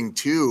deer thing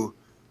too.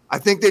 I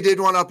think they did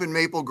one up in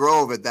Maple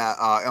Grove at that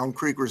Elm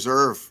Creek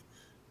Reserve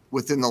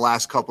within the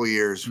last couple of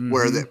years,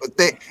 where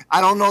I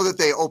don't know that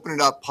they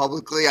opened it up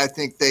publicly. I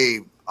think they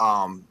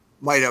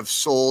might have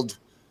sold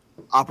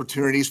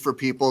opportunities for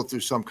people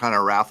through some kind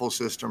of raffle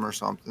system or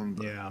something.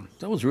 Yeah.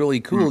 That was really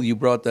cool. You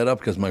brought that up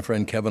because my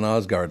friend Kevin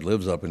Osgard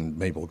lives up in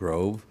Maple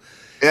Grove.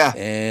 Yeah.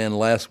 And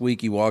last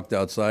week he walked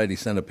outside. He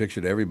sent a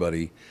picture to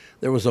everybody.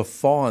 There was a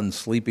fawn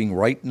sleeping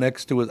right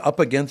next to up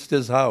against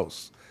his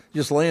house,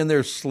 just laying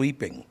there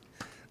sleeping.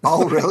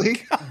 Oh,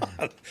 really?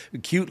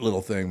 Cute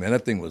little thing, man.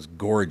 That thing was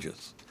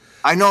gorgeous.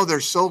 I know,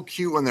 they're so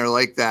cute when they're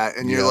like that.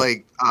 And you're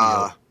like,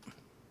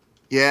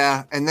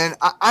 yeah. And then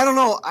I don't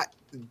know.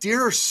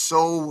 Deer are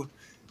so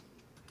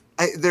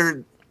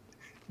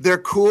they're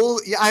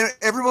cool. Yeah,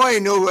 everybody I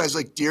know who has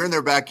like deer in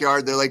their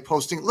backyard, they're like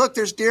posting, look,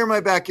 there's deer in my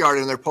backyard,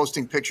 and they're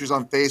posting pictures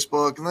on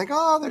Facebook and like,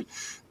 oh, there's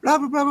blah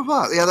blah blah blah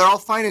blah. Yeah, they're all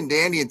fine and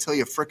dandy until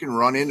you freaking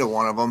run into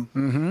one of them.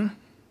 Mm-hmm.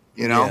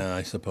 Yeah,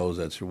 I suppose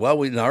that's true.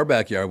 Well, in our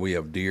backyard we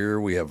have deer,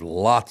 we have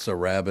lots of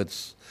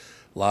rabbits,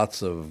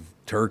 lots of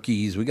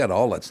turkeys. We got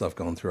all that stuff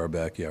going through our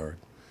backyard.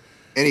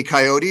 Any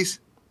coyotes?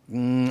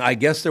 I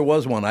guess there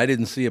was one. I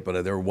didn't see it,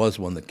 but there was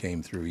one that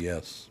came through,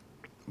 yes.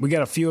 We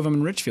got a few of them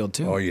in Richfield,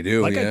 too. Oh, you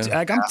do?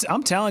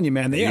 I'm telling you,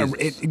 man, they are.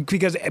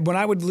 Because when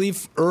I would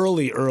leave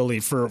early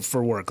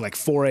for work, like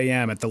 4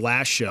 a.m. at the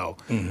last show,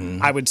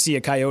 I would see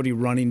a coyote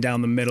running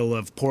down the middle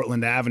of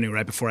Portland Avenue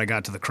right before I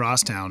got to the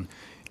crosstown.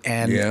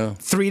 And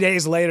 3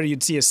 days later,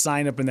 you'd see a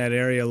sign up in that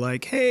area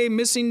like, hey,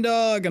 missing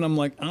dog. And I'm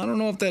like, I don't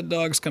know if that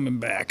dog's coming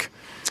back.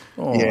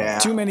 Oh, yeah.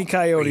 Too many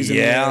coyotes in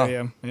the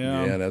area.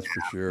 Yeah, that's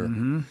for sure.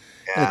 Mm-hmm.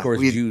 Yeah, and of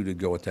course, you to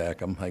go attack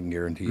them. I can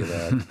guarantee you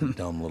that.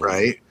 Dumb little.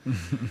 Right.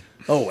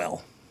 Oh,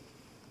 well.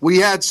 We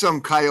had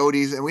some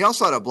coyotes, and we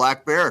also had a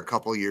black bear a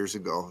couple years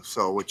ago.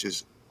 So, which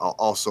is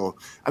also,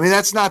 I mean,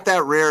 that's not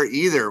that rare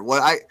either.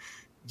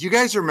 Do you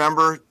guys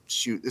remember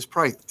this is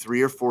probably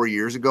 3 or 4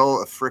 years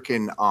ago, a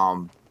freaking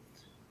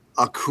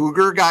a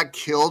cougar got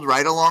killed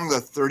right along the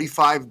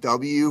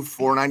 35W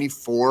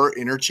 494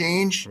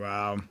 interchange.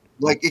 Wow.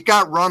 Like it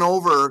got run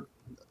over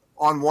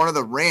on one of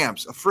the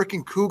ramps, a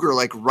freaking cougar,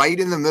 like right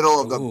in the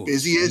middle of the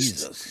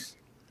busiest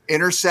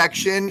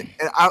intersection.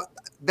 And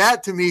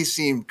that to me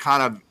seemed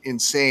kind of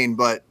insane,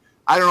 but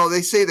I don't know.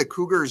 They say the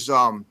cougars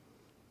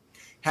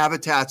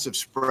habitats have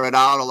spread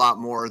out a lot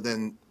more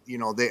than,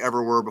 they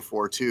ever were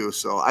before too.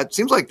 So it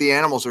seems like the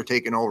animals are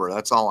taking over.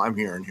 That's all I'm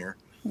hearing here.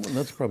 Well,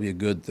 that's probably a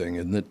good thing,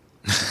 isn't it?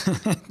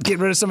 Get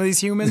rid of some of these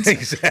humans.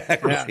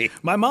 Exactly. Yeah.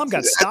 My mom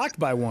got stalked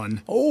by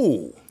one.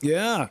 Oh.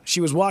 Yeah.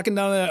 She was walking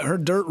down her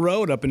dirt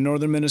road up in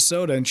northern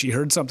Minnesota, and she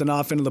heard something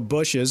off into the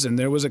bushes, and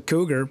there was a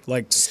cougar,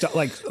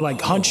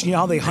 hunched. You know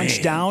how they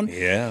hunch down?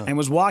 Yeah. And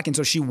was walking.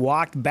 So she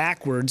walked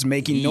backwards,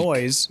 making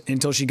noise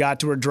until she got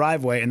to her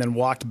driveway, and then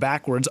walked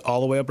backwards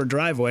all the way up her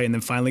driveway, and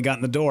then finally got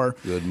in the door.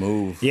 Good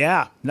move.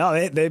 Yeah.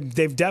 No,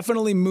 they've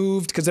definitely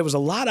moved because there was a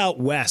lot out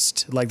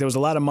west. Like there was a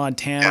lot of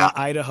Montana,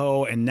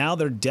 Idaho, and now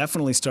they're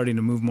definitely starting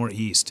to move more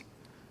east.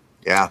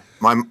 Yeah,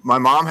 my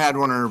mom had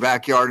one in her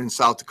backyard in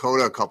South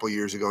Dakota a couple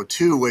years ago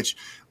too, which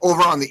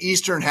over on the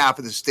eastern half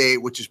of the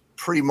state, which is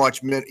pretty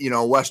much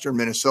western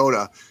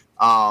Minnesota,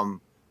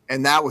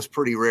 and that was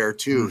pretty rare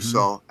too. Mm-hmm.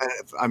 So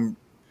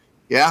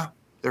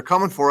they're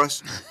coming for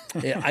us.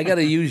 Yeah, I got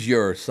to use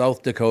your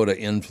South Dakota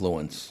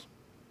influence.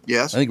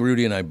 Yes, I think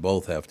Rudy and I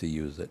both have to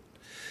use it.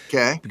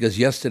 Okay, because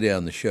yesterday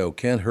on the show,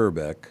 Ken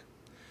Herbeck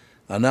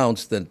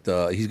announced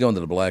that he's going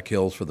to the Black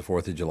Hills for the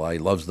 4th of July. He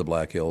loves the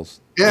Black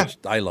Hills. Yeah.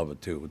 I love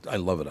it, too. I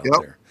love it out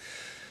there.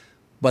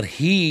 But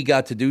he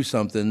got to do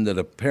something that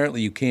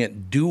apparently you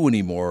can't do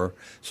anymore,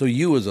 so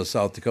you as a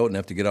South Dakotan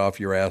have to get off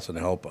your ass and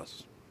help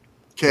us.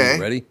 Okay.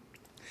 Ready?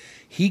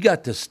 He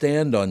got to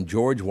stand on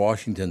George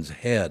Washington's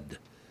head.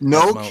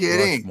 No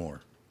kidding.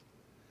 Rushmore.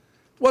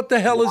 What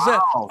the hell is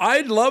that?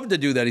 I'd love to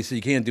do that. He said,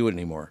 you can't do it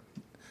anymore.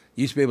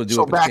 You used to be able to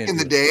do it, but back in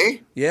the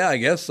day? Yeah, I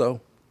guess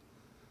so.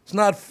 It's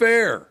not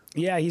fair.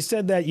 Yeah, he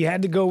said that you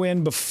had to go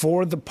in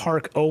before the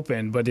park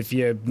opened, but if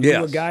you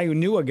knew a guy who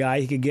knew a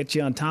guy, he could get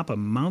you on top of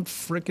Mount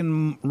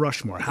frickin'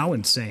 Rushmore. How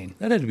insane.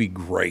 That had to be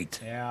great.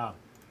 Yeah.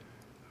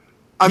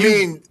 I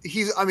mean,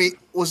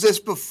 was this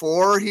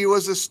before he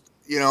was a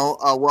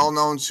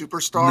well-known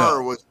superstar,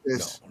 or was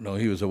this? No,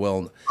 he was a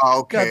well-known.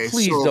 Okay. God,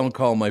 please don't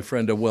call my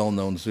friend a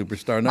well-known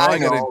superstar. Now I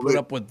got to put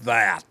up with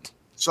that.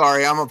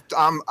 Sorry, I'm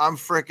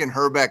frickin'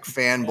 Herbeck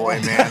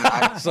fanboy,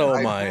 man. So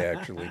am I,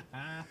 actually.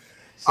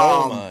 So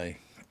am I.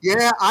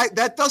 Yeah,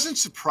 that doesn't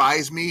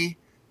surprise me.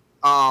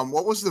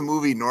 What was the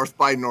movie North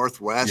by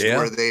Northwest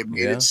where they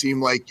made it seem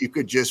like you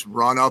could just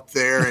run up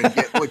there and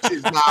get, which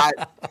is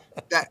not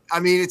that. I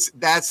mean,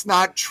 that's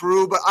not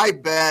true, but I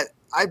bet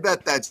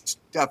that's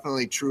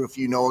definitely true if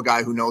you know a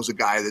guy who knows a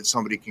guy that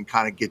somebody can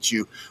kind of get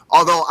you.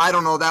 Although I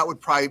don't know,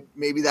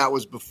 maybe that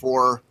was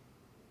before.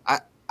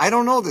 I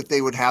don't know that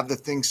they would have the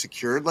thing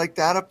secured like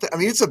that up there. I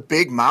mean, it's a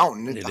big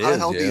mountain. How the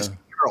hell do you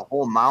secure a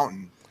whole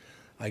mountain?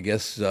 I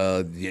guess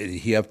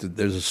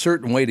there's a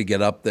certain way to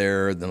get up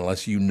there. Then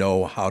unless you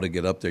know how to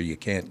get up there, you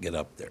can't get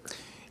up there.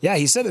 Yeah,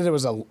 he said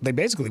that they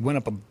basically went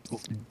up a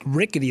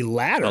rickety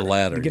ladder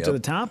to get to the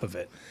top of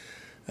it.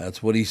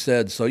 That's what he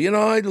said. So,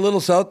 a little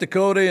South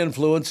Dakota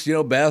influence,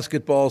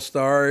 basketball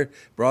star,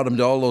 brought him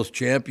to all those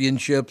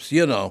championships,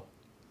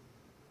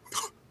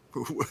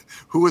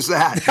 Who was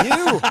that?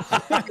 You.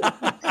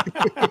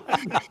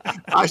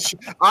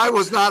 I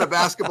was not a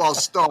basketball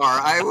star.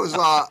 I was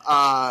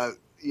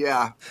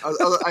yeah,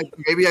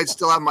 maybe I'd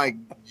still have my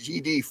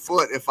GD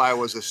foot if I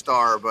was a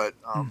star, but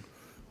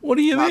what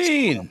do you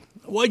mean?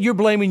 What, you're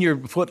blaming your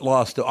foot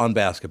loss on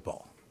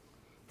basketball?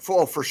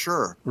 For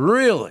sure.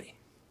 Really?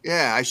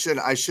 Yeah, I should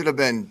have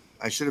been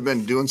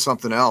doing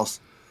something else.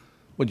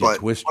 Would you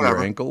twist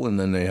your ankle and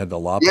then they had to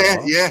lop it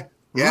off?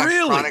 Yeah.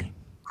 Really?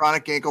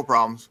 Chronic ankle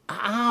problems.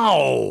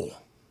 Ow.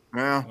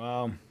 Yeah.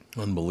 Wow.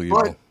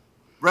 Unbelievable. But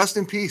rest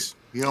in peace.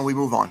 We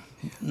move on.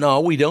 No,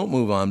 we don't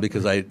move on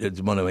because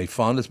it's one of my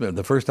fondest memories.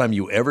 The first time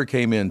you ever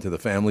came into the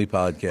family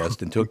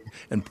podcast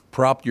and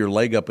propped your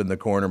leg up in the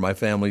corner, my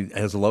family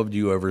has loved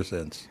you ever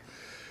since.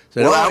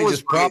 Said, he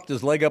just propped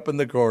his leg up in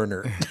the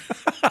corner.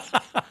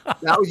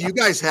 You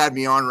guys had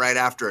me on right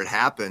after it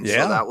happened.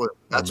 Yeah. So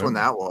that's when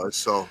that was.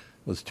 So it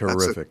was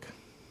terrific.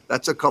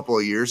 That's a couple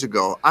of years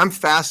ago. I'm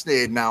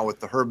fascinated now with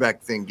the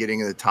Herbeck thing getting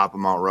to the top of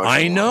Mount Rushmore.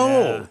 I know.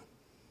 Yeah.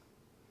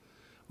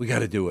 We got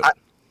to do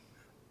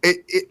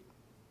it.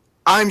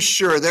 I'm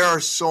sure there are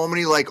so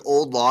many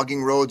old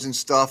logging roads and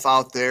stuff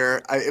out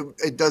there.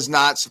 It does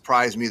not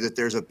surprise me that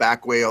there's a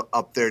back way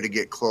up there to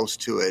get close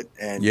to it.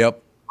 And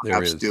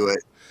there is. Do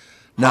it.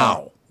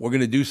 Now, we're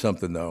going to do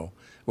something, though.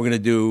 We'll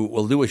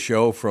do a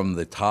show from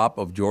the top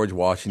of George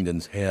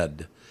Washington's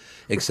head,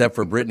 except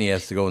for Brittany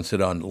has to go and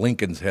sit on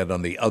Lincoln's head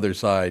on the other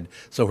side,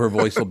 so her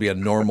voice will be a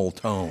normal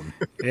tone.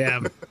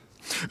 Yeah.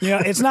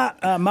 It's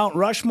not Mount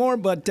Rushmore,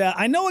 but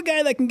I know a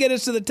guy that can get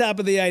us to the top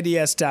of the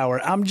IDS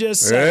tower. I'm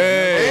just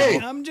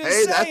saying.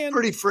 Hey, that's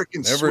pretty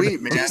freaking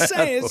sweet, man. Just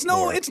saying.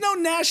 It's no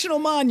national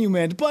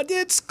monument, but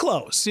it's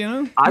close,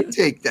 I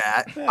take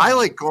that. Yeah. I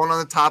like going on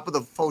the top of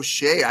the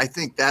Fauché. I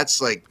think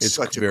that's it's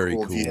such a very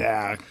cool view.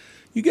 Yeah.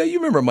 You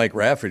remember Mike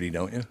Rafferty,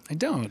 don't you? I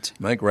don't.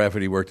 Mike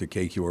Rafferty worked at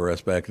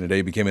KQRS back in the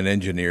day, became an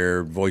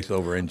engineer,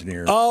 voiceover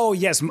engineer. Oh,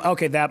 yes.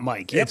 Okay, that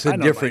Mike. Yep, it's a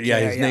different,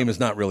 his name is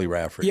not really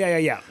Rafferty.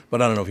 Yeah.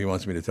 But I don't know if he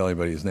wants me to tell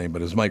anybody his name,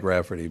 but it's Mike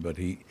Rafferty. But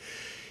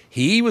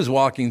he was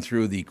walking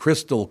through the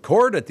Crystal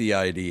Court at the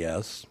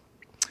IDS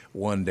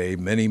one day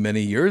many,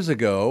 many years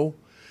ago,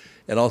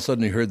 and all of a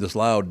sudden he heard this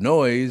loud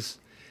noise,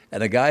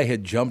 and a guy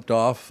had jumped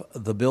off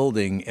the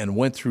building and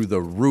went through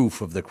the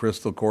roof of the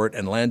Crystal Court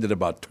and landed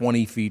about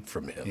 20 feet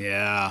from him.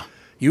 Yeah.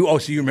 So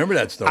you remember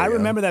that story? I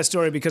remember that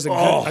story because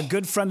a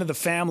good friend of the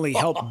family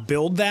helped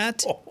build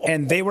that,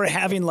 and they were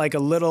having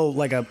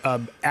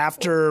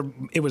after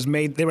it was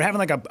made, they were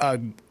having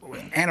a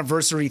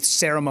anniversary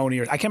ceremony,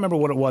 or I can't remember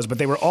what it was, but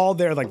they were all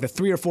there, like the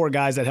 3 or 4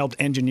 guys that helped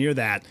engineer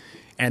that.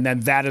 And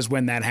then that is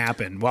when that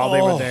happened, while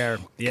they were there.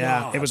 Yeah,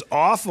 God. It was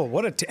awful.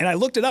 And I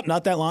looked it up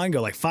not that long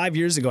ago, like 5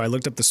 years ago. I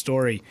looked up the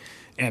story,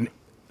 and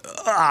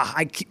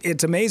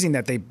it's amazing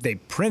that they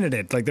printed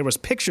it. Like there was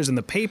pictures in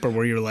the paper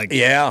where you're like,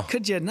 yeah,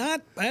 could you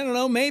not, I don't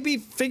know, maybe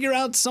figure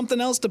out something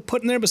else to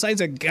put in there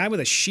besides a guy with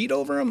a sheet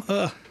over him?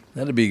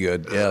 That'd be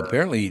good. Yeah,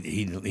 apparently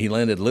he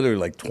landed literally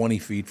like 20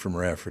 feet from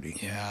Rafferty.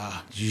 Yeah.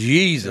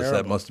 Jesus, terrible.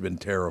 That must have been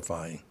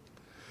terrifying.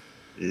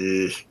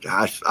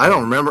 Gosh, I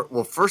don't remember.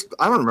 Well, first,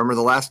 I don't remember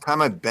the last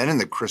time I've been in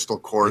the Crystal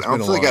Court. I don't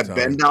feel like I've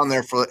been down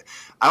there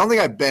I don't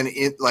think I've been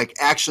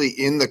actually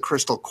in the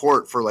Crystal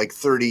Court for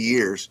 30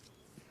 years.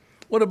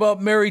 What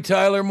about Mary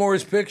Tyler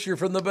Moore's picture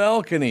from the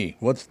balcony?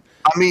 It's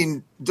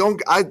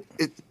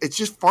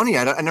just funny.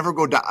 I never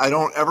go down. I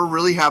don't ever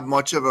really have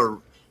much of a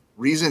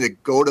reason to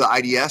go to the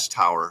IDS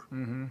tower.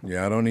 Mm-hmm.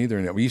 Yeah, I don't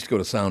either. We used to go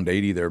to Sound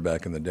 80 there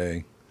back in the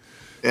day.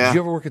 Yeah. Did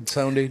you ever work at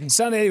Sound 80?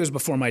 Sound 80 was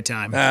before my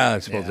time. I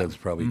suppose that's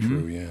probably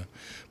true, yeah.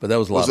 But that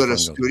was a lot of fun.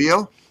 Was it a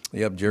studio?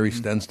 Yep, Jerry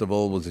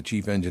Stenstival was the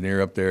chief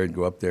engineer up there. I'd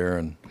go up there,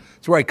 and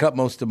it's where I cut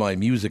most of my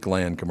Music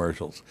Land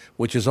commercials,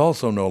 which is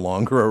also no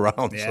longer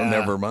around, so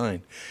never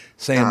mind.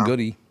 Sam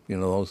Goody,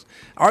 those.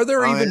 Are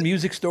there even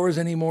music stores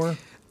anymore?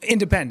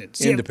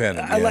 Independents.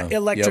 Independent,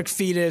 Electric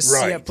Fetus,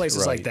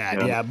 places like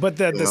that, yeah. But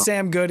the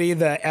Sam Goody,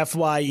 the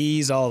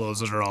FYEs, all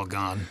those are all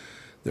gone.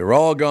 They're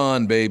all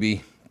gone,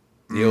 baby.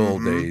 The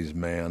old days,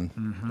 man.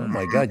 Mm-hmm. Oh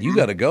my God, you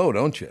got to go,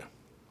 don't you?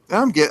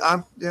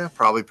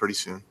 Probably pretty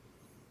soon.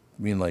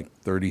 You mean like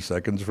 30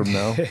 seconds from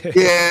now?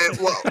 Yeah.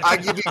 Well,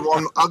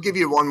 I'll give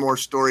you one more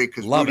story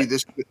because Rudy,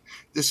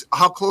 this.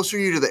 How close are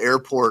you to the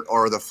airport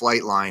or the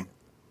flight line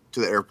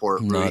to the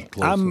airport? Rudy? Not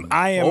close.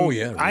 I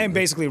am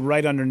basically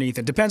right underneath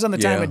it. Depends on the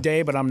time of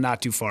day, but I'm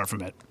not too far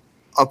from it.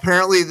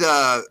 Apparently,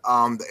 the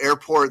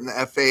airport and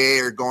the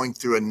FAA are going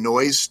through a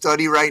noise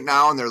study right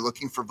now, and they're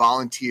looking for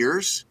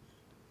volunteers.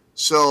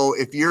 So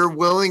if you're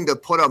willing to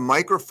put a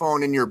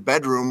microphone in your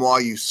bedroom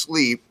while you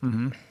sleep,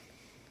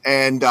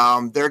 and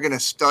they're going to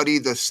study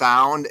the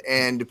sound,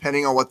 and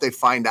depending on what they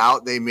find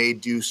out, they may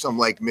do some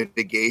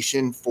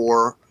mitigation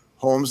for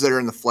homes that are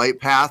in the flight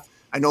path.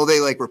 I know they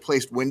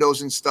replaced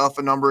windows and stuff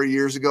a number of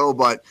years ago,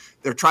 but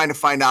they're trying to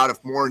find out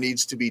if more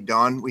needs to be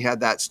done. We had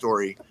that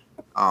story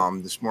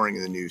this morning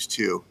in the news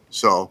too.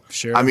 So,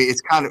 sure. I mean,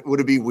 it's would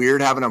it be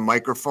weird having a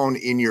microphone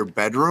in your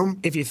bedroom?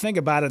 If you think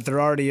about it,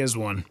 there already is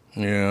one.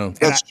 Yeah.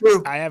 That's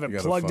true. I have it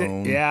plugged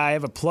in. Yeah, I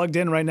have it plugged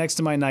in right next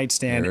to my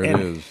nightstand. There it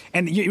is.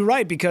 And you're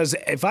right, because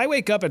if I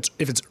wake up,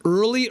 if it's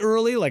early,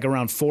 like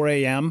around 4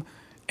 a.m.,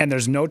 and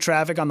there's no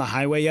traffic on the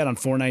highway yet on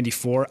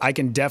 494, I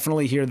can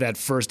definitely hear that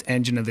first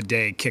engine of the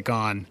day kick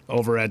on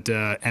over at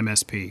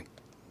MSP.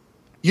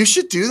 You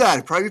should do that.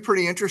 It'd probably be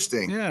pretty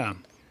interesting. Yeah.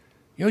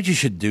 You know what you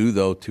should do,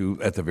 though, too,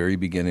 at the very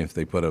beginning, if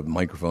they put a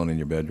microphone in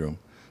your bedroom?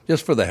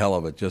 Just for the hell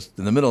of it, just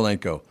in the middle of the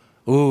night, go,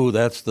 ooh,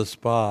 that's the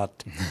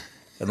spot.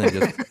 And then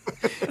just...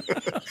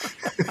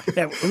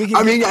 I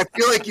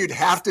feel like you'd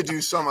have to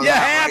do some of that.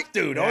 You have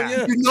to, don't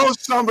you? You know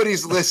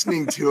somebody's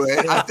listening to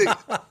it. I think...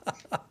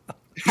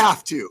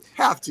 Have to.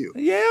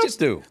 Yeah, just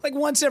do. Like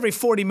once every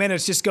 40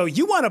 minutes, just go,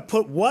 you want to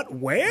put what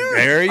where?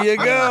 There you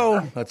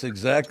go. That's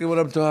exactly what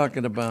I'm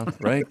talking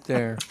about. Right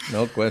there.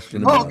 No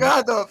question about it. Oh,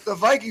 God, the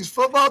Vikings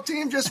football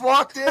team just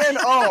walked in?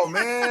 Oh,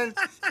 man.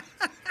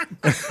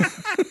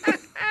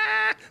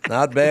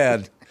 Not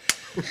bad.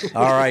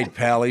 All right,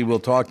 Pally, we'll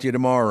talk to you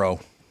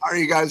tomorrow. All right,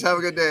 you guys, have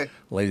a good day.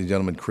 Ladies and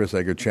gentlemen, Chris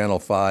Egert, Channel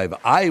 5,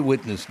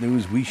 Eyewitness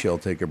News. We shall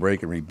take a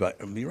break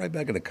and be right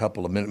back in a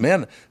couple of minutes.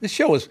 Man, this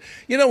show is,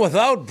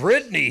 without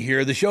Brittany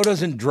here, the show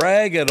doesn't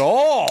drag at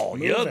all,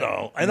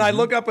 And I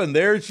look up and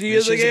there she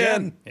is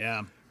again.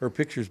 Yeah. Her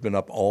picture's been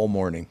up all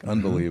morning.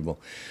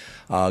 Unbelievable.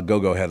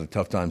 Go-Go had a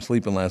tough time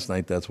sleeping last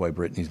night. That's why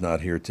Brittany's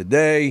not here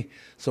today.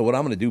 So what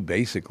I'm going to do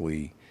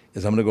basically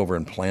is I'm going to go over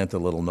and plant a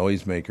little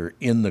noisemaker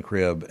in the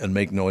crib and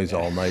make noise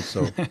all night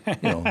so,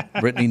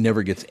 Brittany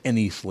never gets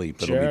any sleep.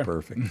 It'll be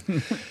perfect.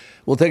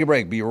 We'll take a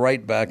break. Be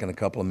right back in a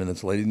couple of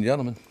minutes, ladies and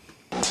gentlemen.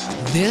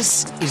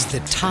 This is the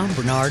Tom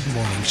Barnard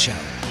Morning Show.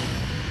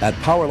 At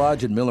Power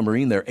Lodge in Miller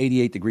Marine, their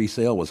 88-degree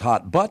sale was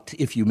hot, but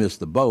if you missed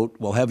the boat,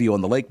 we'll have you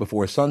on the lake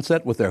before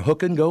sunset with their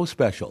Hook and Go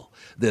special.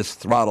 This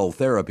throttle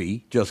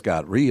therapy just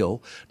got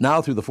real.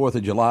 Now through the 4th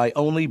of July,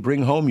 only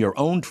bring home your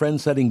own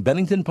trend-setting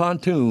Bennington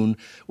pontoon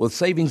with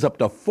savings up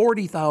to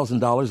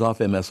 $40,000 off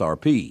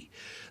MSRP.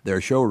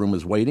 Their showroom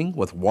is waiting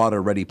with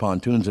water-ready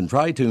pontoons and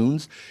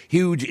tri-toons,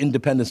 huge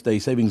Independence Day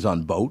savings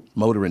on boat,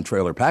 motor, and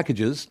trailer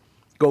packages.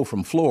 Go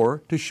from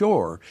floor to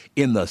shore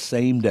in the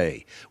same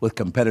day with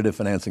competitive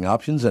financing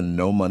options and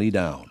no money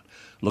down.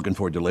 Looking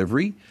for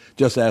delivery?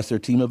 Just ask their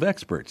team of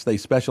experts. They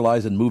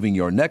specialize in moving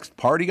your next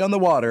party on the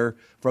water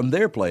from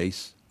their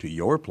place to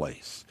your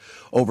place.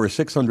 Over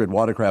 600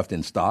 watercraft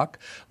in stock.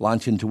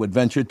 Launch into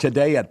adventure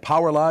today at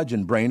Power Lodge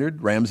in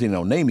Brainerd, Ramsey and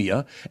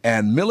Onamia,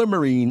 and Miller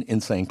Marine in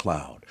St.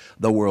 Cloud,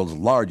 the world's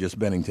largest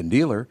Bennington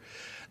dealer.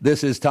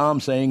 This is Tom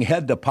saying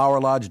head to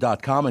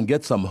powerlodge.com and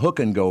get some Hook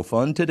and Go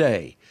fun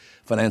today.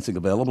 Financing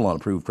available on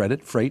approved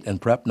credit, freight,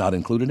 and prep not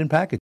included in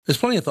package. There's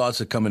plenty of thoughts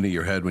that come into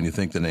your head when you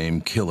think the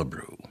name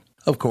Killebrew.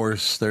 Of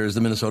course, there's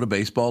the Minnesota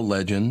baseball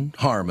legend,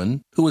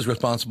 Harmon, who was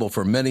responsible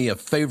for many a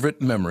favorite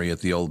memory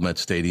at the old Met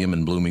Stadium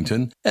in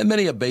Bloomington, and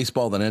many a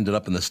baseball that ended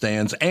up in the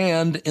stands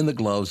and in the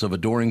gloves of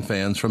adoring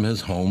fans from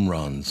his home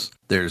runs.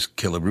 There's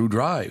Killebrew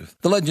Drive,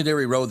 the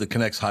legendary road that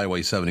connects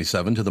Highway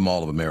 77 to the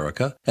Mall of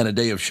America, and a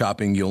day of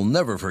shopping you'll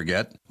never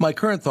forget. My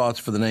current thoughts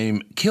for the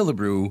name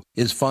Killebrew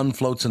is fun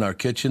floats in our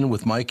kitchen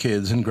with my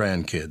kids and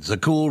grandkids, a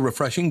cool,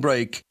 refreshing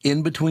break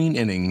in between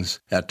innings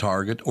at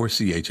Target or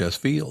CHS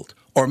Field.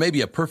 Or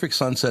maybe a perfect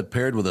sunset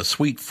paired with a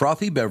sweet,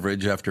 frothy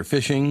beverage after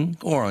fishing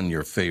or on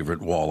your favorite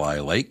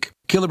walleye lake.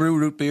 Killebrew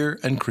root beer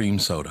and cream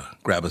soda.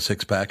 Grab a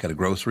six-pack at a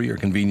grocery or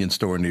convenience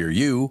store near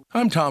you.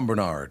 I'm Tom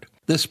Barnard.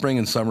 This spring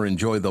and summer,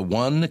 enjoy the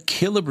one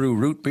Killebrew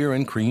root beer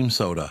and cream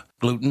soda.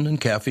 Gluten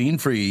and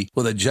caffeine-free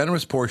with a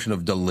generous portion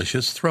of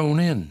delicious thrown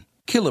in.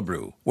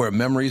 Killebrew, where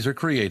memories are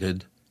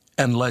created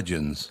and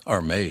legends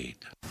are made.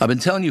 I've been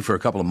telling you for a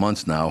couple of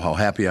months now how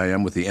happy I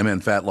am with the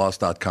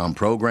mnfatloss.com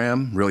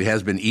program. Really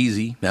has been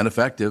easy and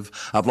effective.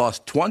 I've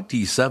lost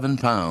 27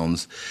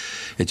 pounds.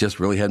 It just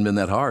really hadn't been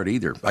that hard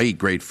either. I eat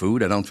great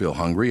food. I don't feel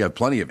hungry. I have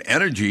plenty of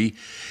energy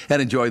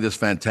and enjoy this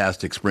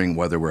fantastic spring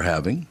weather we're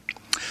having.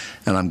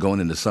 And I'm going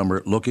into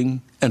summer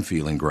looking and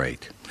feeling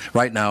great.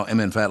 Right now,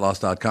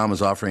 mnfatloss.com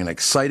is offering an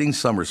exciting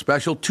summer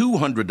special,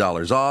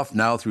 $200 off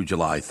now through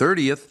July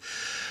 30th.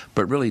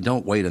 But really,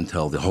 don't wait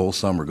until the whole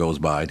summer goes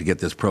by to get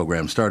this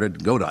program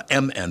started. Go to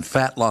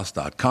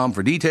mnfatloss.com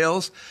for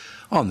details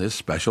on this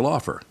special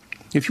offer.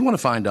 If you want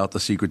to find out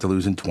the secret to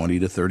losing 20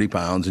 to 30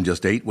 pounds in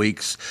just 8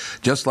 weeks,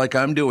 just like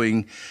I'm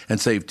doing, and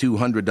save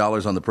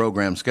 $200 on the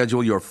program,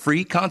 schedule your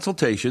free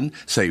consultation.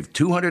 Save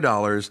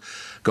 $200.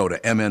 Go to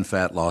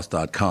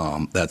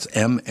mnfatloss.com. That's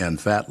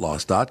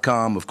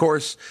mnfatloss.com. Of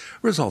course,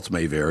 results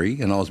may vary,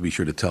 and always be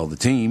sure to tell the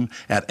team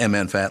at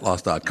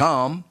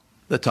mnfatloss.com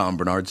that Tom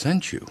Barnard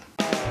sent you.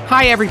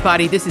 Hi,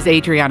 everybody. This is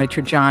Adriana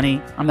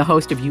Trajani. I'm the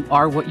host of You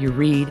Are What You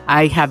Read.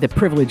 I have the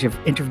privilege of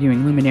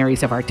interviewing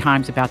luminaries of our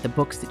times about the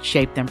books that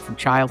shaped them from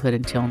childhood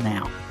until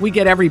now. We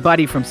get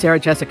everybody from Sarah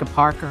Jessica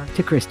Parker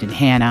to Kristen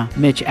Hanna,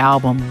 Mitch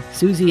Albom,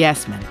 Susie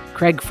Essman,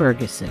 Craig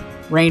Ferguson,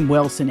 Rainn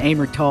Wilson,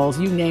 Amor Tolls,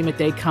 you name it,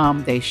 they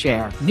come, they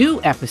share.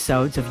 New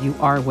episodes of You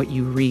Are What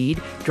You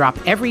Read drop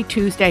every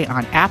Tuesday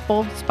on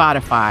Apple,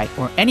 Spotify,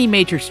 or any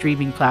major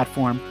streaming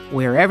platform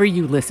wherever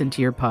you listen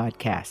to your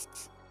podcasts.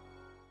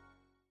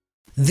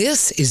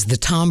 This is the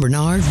Tom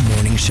Barnard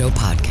Morning Show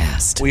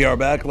podcast. We are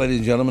back, ladies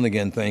and gentlemen.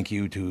 Again, thank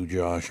you to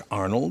Josh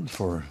Arnold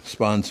for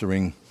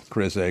sponsoring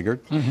Chris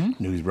Egert.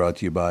 News brought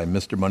to you by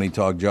Mr. Money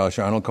Talk, Josh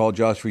Arnold. Call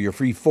Josh for your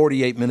free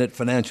 48-minute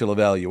financial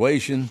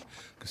evaluation.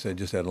 Because I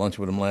just had lunch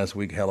with him last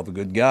week. Hell of a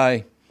good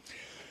guy.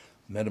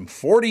 Met him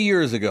 40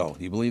 years ago.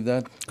 Do you believe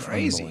that?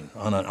 Crazy.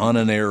 On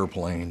an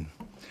airplane.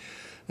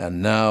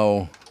 And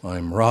now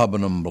I'm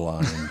robbing him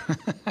blind.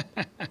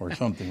 Or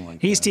something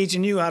like that. He's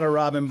teaching you how to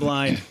rob him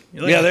blind.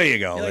 Like, yeah, there you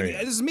go.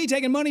 This is me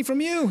taking money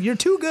from you. You're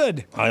too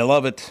good. I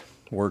love it.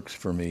 Works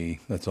for me.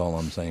 That's all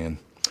I'm saying.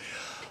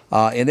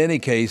 In any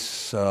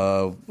case,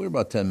 we're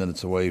about 10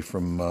 minutes away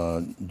from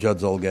Judd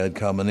Zulgad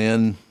coming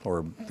in,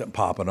 or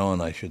popping on,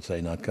 I should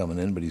say, not coming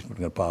in, but he's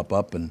going to pop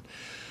up, and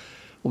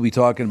we'll be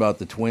talking about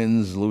the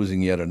Twins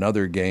losing yet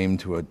another game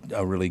to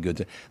a really good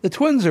team. The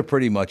Twins are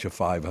pretty much a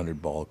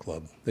 500 ball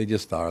club. They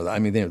just are. I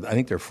mean, I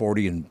think they're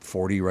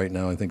 40-40 right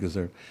now. I think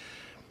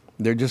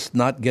they're just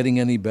not getting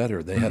any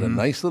better. They had a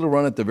nice little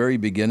run at the very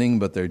beginning,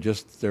 but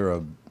they're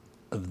a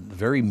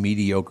very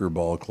mediocre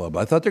ball club.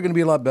 I thought they're going to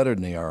be a lot better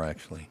than they are,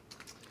 actually.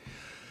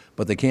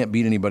 But they can't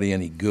beat anybody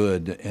any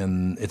good,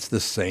 and it's the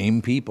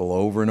same people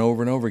over and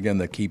over and over again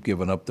that keep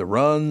giving up the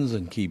runs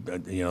and keep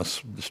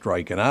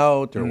striking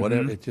out or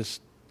whatever. It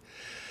just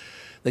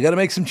they got to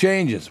make some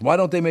changes. Why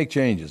don't they make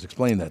changes?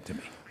 Explain that to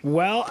me.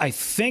 Well, I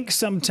think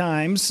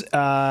sometimes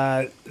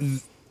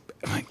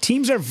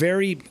teams are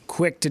very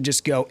quick to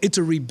just go, it's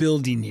a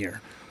rebuilding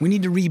year. We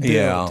need to rebuild.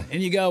 Yeah.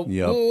 And you go,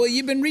 well,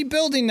 you've been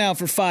rebuilding now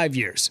for 5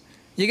 years.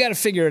 You got to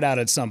figure it out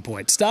at some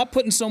point. Stop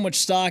putting so much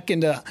stock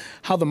into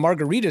how the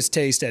margaritas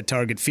taste at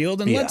Target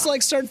Field, and let's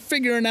start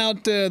figuring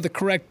out the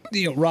correct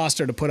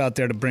roster to put out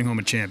there to bring home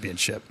a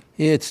championship.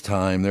 It's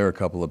time. There are a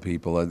couple of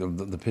people.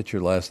 The pitcher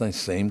last night,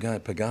 same guy,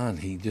 Pagan.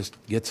 He just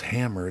gets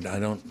hammered.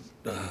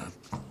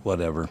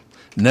 Whatever.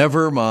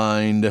 Never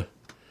mind.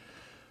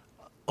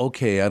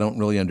 Okay, I don't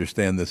really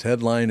understand this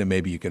headline, and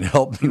maybe you can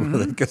help me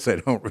with it because I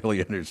don't really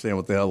understand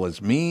what the hell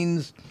this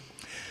means.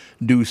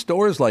 Do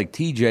stores like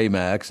TJ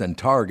Maxx and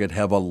Target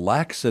have a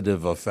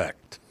laxative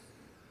effect?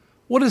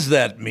 What does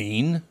that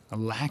mean? A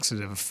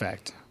laxative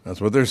effect.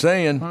 That's what they're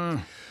saying.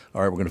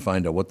 All right, we're going to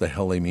find out what the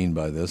hell they mean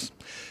by this.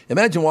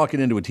 Imagine walking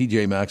into a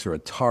TJ Maxx or a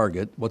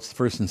Target. What's the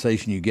first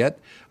sensation you get?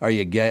 Are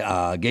you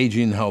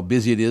gauging how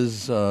busy it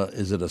is?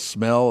 Is it a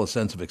smell, a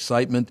sense of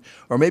excitement?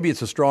 Or maybe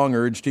it's a strong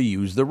urge to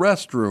use the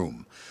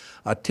restroom.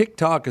 A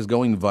TikTok is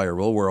going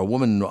viral where a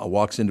woman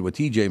walks into a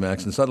TJ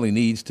Maxx and suddenly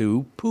needs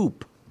to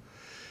poop.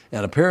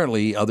 And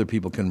apparently other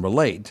people can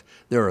relate.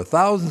 There are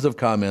thousands of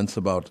comments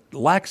about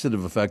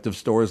laxative effect of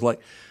stores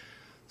like...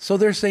 So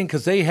they're saying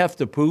because they have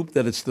to poop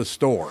that it's the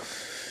store.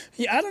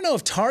 Yeah, I don't know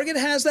if Target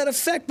has that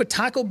effect, but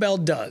Taco Bell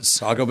does.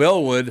 Taco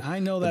Bell would. I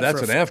know that. But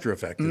that's an after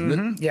effect,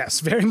 isn't it? Yes,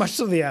 very much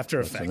so the after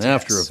effect. It's an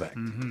after effect.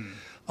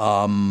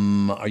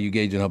 Are you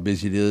gauging how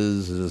busy it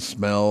is? Is it a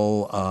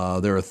smell?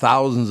 There are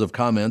thousands of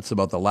comments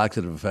about the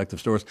laxative effect of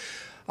stores.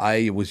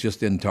 I was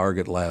just in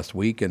Target last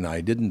week, and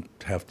I didn't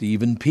have to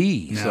even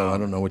pee, so I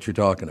don't know what you're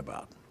talking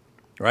about.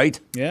 Right?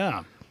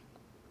 Yeah.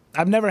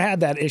 I've never had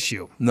that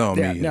issue. No,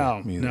 me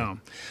either. No.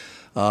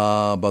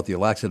 About the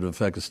laxative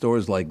effect of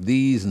stores like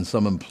these, and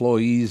some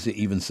employees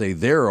even say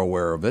they're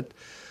aware of it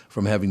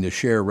from having to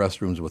share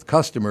restrooms with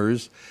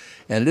customers.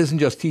 And it isn't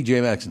just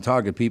TJ Maxx and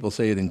Target. People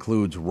say it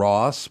includes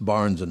Ross,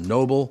 Barnes &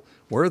 Noble.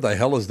 Where the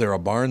hell is there a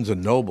Barnes &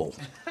 Noble?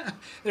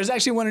 There's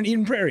actually one in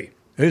Eden Prairie.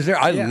 Is there?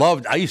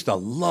 I used to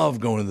love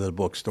going to the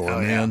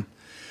bookstore, man. Yeah.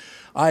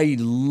 I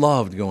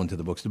loved going to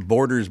the bookstore.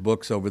 Borders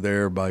Books over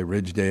there by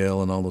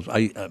Ridgedale and all those.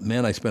 I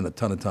spent a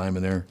ton of time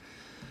in there.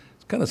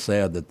 It's kind of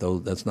sad that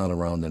that's not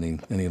around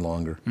any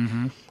longer.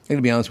 And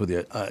to be honest with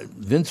you,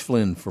 Vince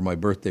Flynn for my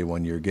birthday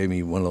one year gave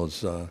me one of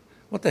those.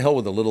 What the hell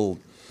with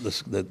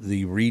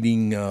the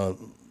reading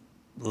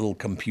little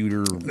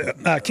computer?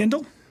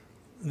 Kindle.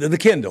 The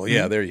Kindle.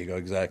 Yeah, there you go.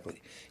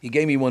 Exactly. He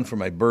gave me one for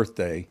my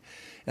birthday.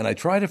 And I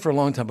tried it for a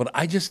long time, but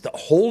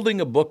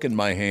holding a book in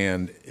my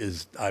hand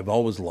I've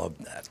always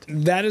loved that.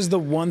 That is the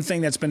one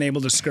thing that's been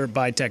able to skirt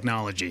by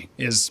technology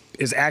is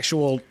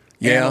actual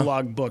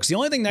analog books. The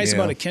only thing nice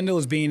about a Kindle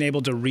is being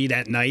able to read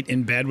at night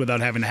in bed without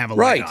having to have a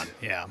light on.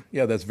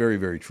 Yeah, that's very,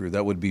 very true.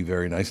 That would be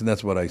very nice, and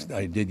that's what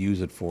I did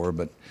use it for.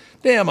 But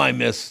damn, I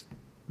miss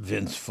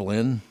Vince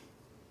Flynn.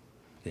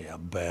 Yeah,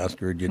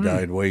 bastard, you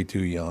died way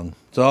too young.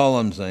 That's all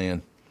I'm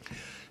saying.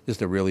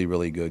 Just a really,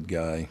 really good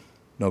guy.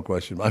 No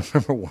question. I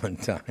remember one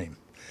time.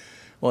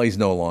 Well, he's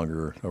no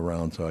longer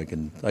around, so I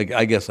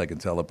guess I can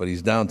tell it. But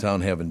he's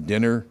downtown having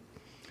dinner,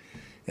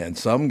 and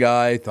some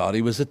guy thought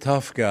he was a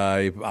tough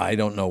guy. I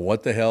don't know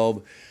what the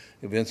hell.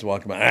 Vince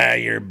walked by.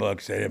 Your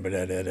books. And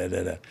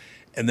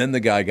then the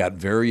guy got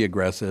very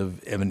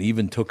aggressive and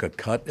even took a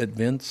cut at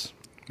Vince.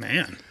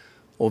 Man.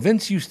 Well,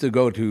 Vince used to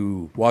go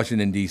to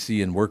Washington,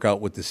 D.C. and work out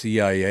with the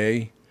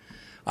CIA.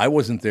 I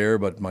wasn't there,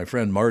 but my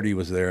friend Marty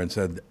was there and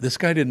said, this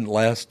guy didn't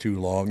last too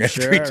long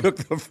after he took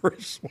the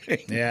first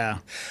swing. Yeah.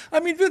 I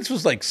mean, Vince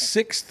was like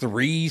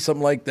 6'3",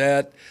 something like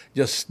that,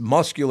 just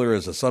muscular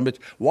as a sumbitch.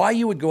 Why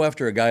you would go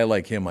after a guy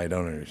like him, I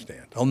don't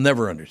understand. I'll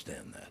never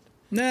understand that.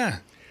 Nah.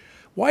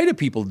 Why do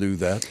people do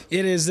that?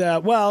 It is,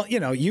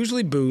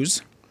 usually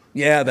booze.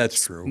 Yeah,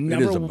 that's true.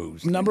 It is a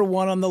booze thing. Number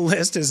one on the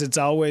list is it's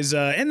always,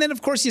 and then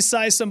of course you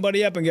size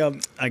somebody up and go,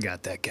 I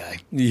got that guy.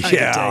 Yeah. I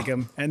can take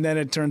him. And then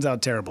it turns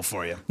out terrible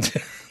for you.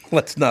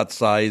 Let's not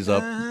size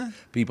up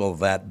people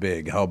that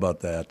big. How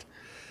about that?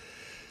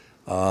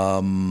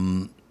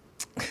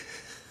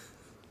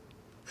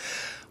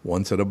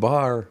 Once at a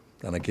bar,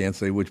 and I can't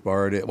say which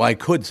bar it is. Well, I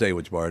could say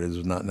which bar it is. It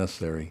was not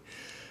necessary.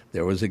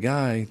 There was a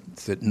guy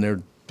sitting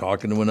there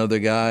talking to another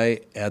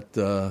guy at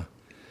the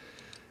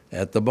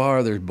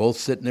bar. They're both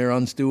sitting there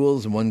on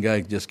stools, and one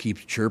guy just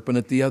keeps chirping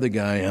at the other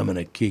guy. I'm going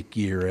to kick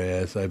your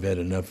ass. I've had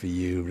enough of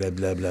you, blah,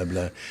 blah, blah,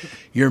 blah.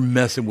 You're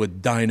messing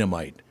with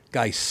dynamite.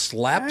 Guy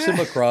slaps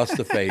him across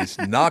the face,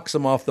 knocks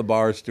him off the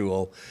bar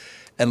stool,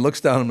 and looks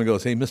down at him and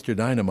goes, hey, Mr.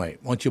 Dynamite,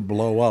 why don't you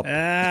blow up?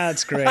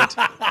 That's great.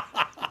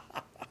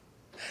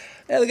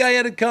 Yeah, the guy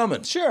had it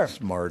coming. Sure.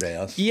 Smart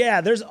ass.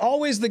 Yeah, there's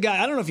always the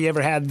guy. I don't know if you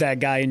ever had that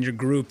guy in your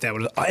group that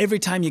would, every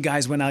time you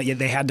guys went out,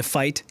 they had to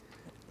fight.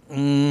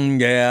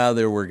 Yeah,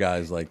 there were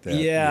guys like that.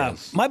 Yeah.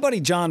 Yes. My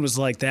buddy John was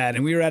like that,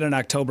 and we were at an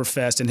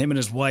Oktoberfest, and him and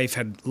his wife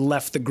had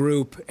left the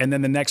group, and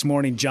then the next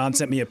morning, John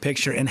sent me a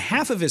picture, and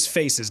half of his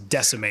face is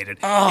decimated.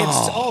 Oh.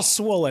 It's all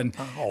swollen.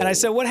 Oh. And I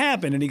said, what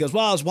happened? And he goes,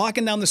 well, I was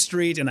walking down the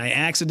street, and I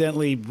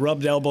accidentally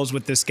rubbed elbows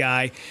with this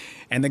guy,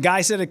 and the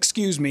guy said,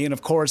 excuse me, and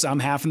of course, I'm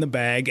half in the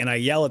bag, and I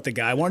yell at the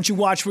guy, why don't you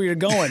watch where you're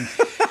going?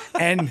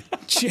 And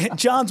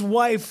John's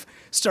wife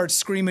starts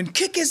screaming,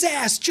 "Kick his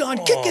ass, John,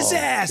 kick his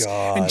ass."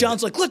 God. And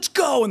John's like, "Let's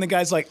go." And the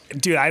guy's like,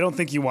 "Dude, I don't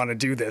think you want to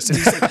do this." And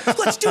he's like,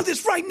 "Let's do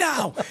this right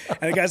now."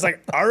 And the guy's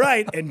like, "All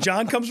right." And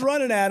John comes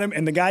running at him,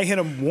 and the guy hit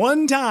him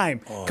one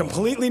time,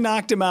 completely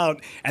knocked him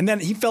out. And then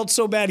he felt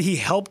so bad, he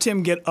helped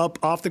him get up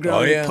off the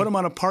ground and put him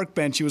on a park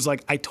bench. He was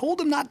like, "I told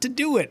him not to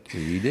do it."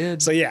 He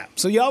did. So yeah,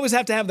 so you always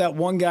have to have that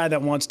one guy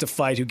that wants to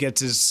fight who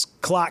gets his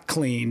clock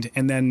cleaned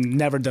and then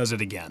never does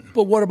it again.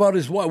 But what about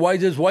his wife? Why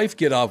did his wife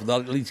get off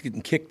without at least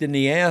getting kicked in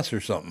the ass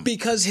or something?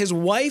 Because his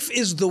wife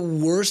is the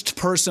worst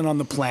person on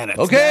the planet.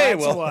 Okay,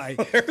 that's why.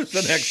 There's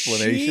an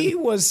explanation. She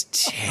was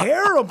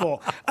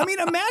terrible. I mean,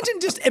 imagine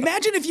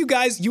if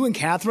you and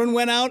Catherine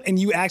went out and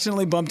you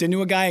accidentally bumped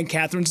into a guy and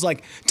Catherine's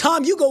like,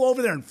 "Tom, you go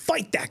over there and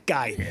fight that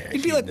guy." Yeah,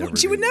 You'd be like,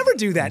 she would never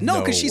do that.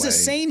 No, because she's a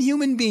sane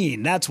human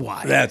being. That's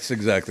why. That's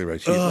exactly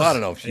right. I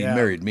don't know if she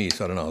married me,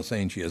 so I don't know how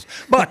sane she is.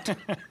 But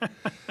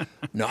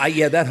no,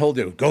 that whole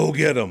deal, go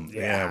get him.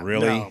 Yeah,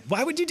 really? No.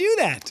 Why would you do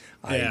that?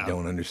 I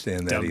don't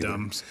understand that either.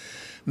 Dum-dums.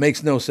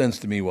 Makes no sense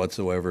to me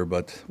whatsoever,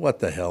 but what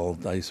the hell?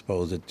 I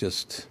suppose it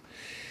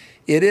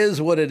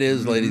is what it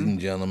is, ladies and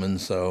gentlemen,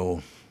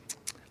 so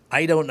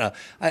I don't know.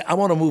 I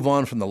want to move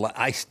on from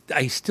I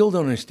still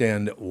don't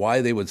understand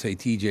why they would say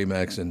TJ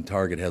Maxx and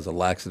Target has a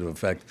laxative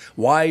effect.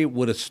 Why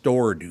would a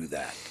store do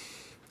that?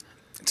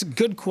 It's a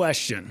good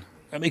question.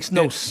 That makes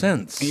no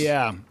sense.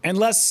 Yeah,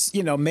 unless,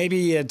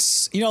 maybe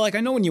it's, like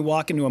I know when you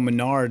walk into a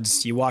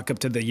Menards, you walk up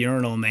to the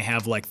urinal and they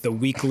have like the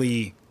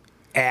weekly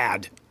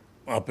ad.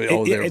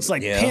 It's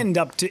like pinned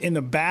up in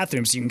the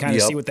bathroom so you can kind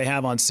of see what they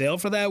have on sale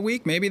for that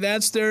week. Maybe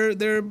that's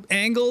their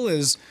angle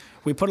is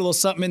we put a little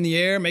something in the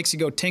air, makes you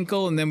go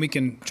tinkle, and then we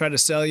can try to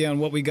sell you on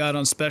what we got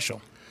on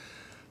special.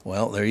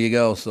 Well, there you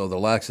go. So the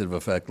laxative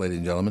effect, ladies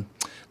and gentlemen.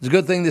 It's a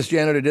good thing this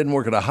janitor didn't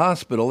work at a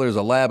hospital. There's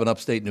a lab in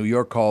upstate New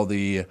York called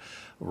the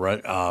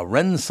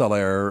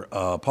Rensselaer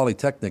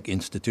Polytechnic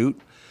Institute,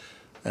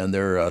 and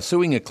they're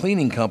suing a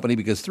cleaning company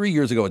because 3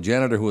 years ago a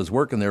janitor who was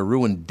working there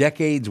ruined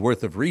decades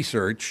worth of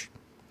research.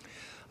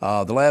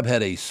 The lab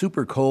had a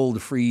super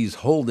cold freeze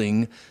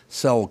holding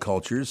cell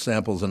cultures,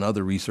 samples, and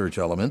other research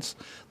elements.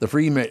 The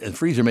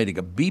freezer made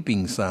a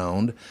beeping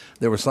sound.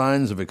 There were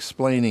signs of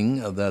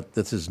explaining that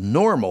this is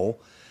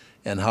normal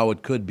and how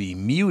it could be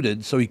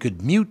muted, so he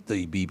could mute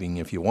the beeping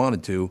if you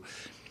wanted to.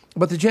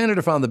 But the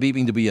janitor found the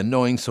beeping to be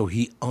annoying, so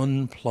he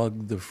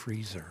unplugged the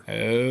freezer.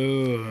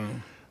 Oh.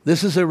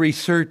 This is a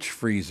research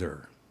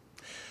freezer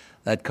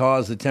that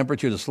caused the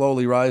temperature to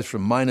slowly rise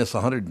from minus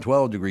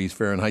 112 degrees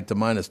Fahrenheit to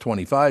minus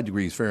 25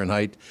 degrees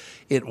Fahrenheit.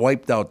 It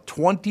wiped out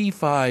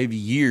 25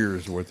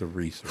 years worth of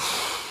research.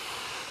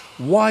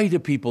 Why do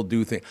people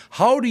do things?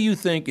 How do you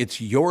think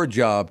it's your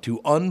job to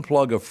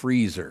unplug a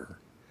freezer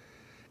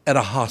at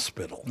a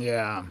hospital?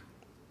 Yeah.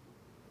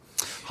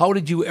 How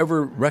did you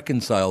ever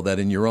reconcile that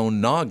in your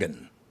own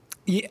noggin?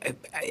 Yeah,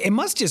 it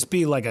must just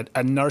be like a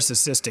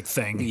narcissistic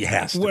thing.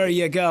 Yes. Where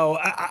you go,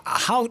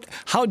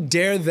 how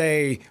dare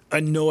they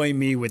annoy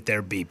me with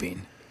their beeping?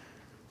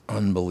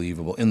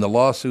 Unbelievable. In the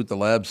lawsuit, the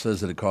lab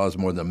says that it caused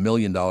more than $1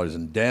 million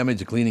in damage.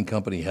 The cleaning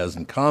company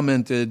hasn't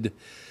commented.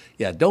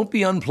 Yeah, don't be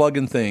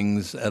unplugging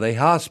things at a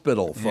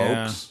hospital, folks.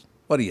 Yeah.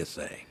 What do you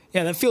say?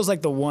 Yeah, that feels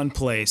like the one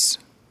place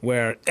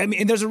where,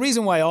 there's a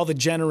reason why all the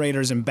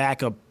generators and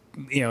the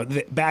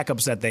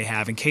backups that they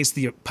have in case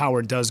the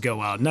power does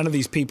go out. None of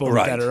these people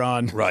that are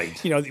on,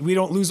 we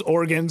don't lose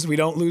organs, we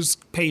don't lose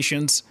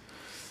patients.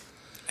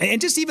 And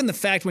just even the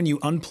fact when you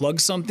unplug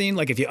something,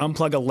 like if you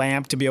unplug a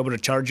lamp to be able to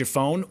charge your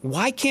phone,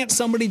 why can't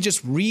somebody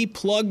just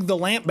re-plug the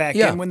lamp back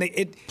in when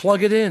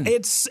plug it in?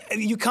 It's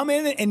you come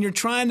in and you're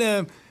trying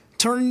to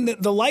turn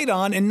the light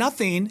on and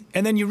nothing,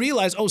 and then you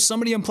realize,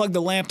 somebody unplugged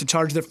the lamp to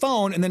charge their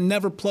phone and then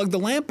never plugged the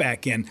lamp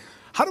back in.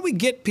 How do we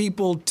get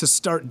people to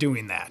start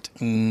doing that?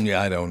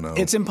 I don't know.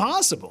 It's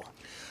impossible.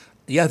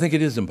 Yeah, I think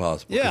it is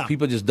impossible. Yeah.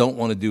 People just don't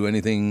want to do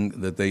anything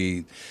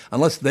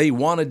unless they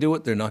want to do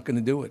it, they're not going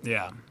to do it.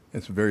 Yeah.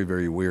 It's very,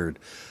 very weird.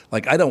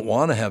 Like, I don't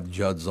want to have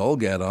Judd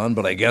Zulgad on,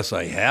 but I guess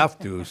I have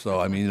to.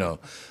 So,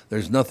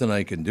 there's nothing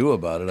I can do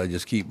about it. I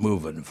just keep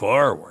moving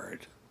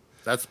forward.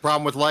 That's the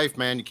problem with life,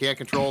 man. You can't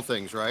control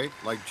things, right?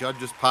 Like Judd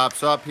just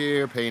pops up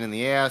here, pain in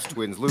the ass,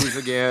 Twins lose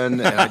again,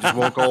 and I just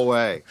won't go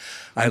away.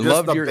 I'm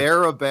just the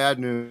bearer of bad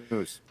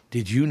news.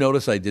 Did you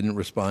notice I didn't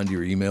respond to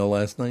your email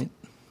last night?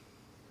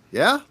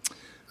 Yeah,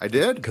 I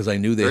did. Because I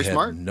knew they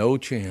had no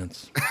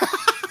chance.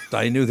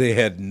 I knew they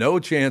had no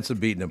chance of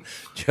beating them.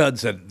 Judd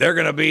said, they're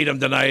going to beat them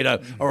tonight.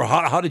 Or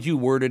how did you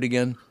word it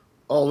again?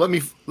 Oh, let me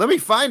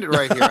find it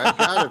right here. I've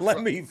got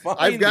it.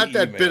 I've got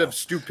that email. Bit of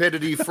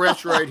stupidity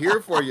fresh right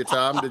here for you,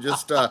 Tom, to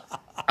just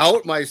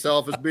out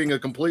myself as being a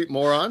complete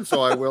moron.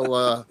 So I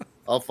will.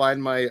 I'll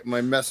find my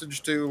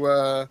message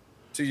to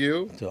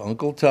you, to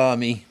Uncle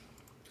Tommy.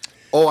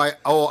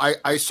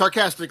 I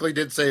sarcastically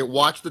did say,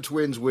 watch the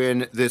Twins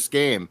win this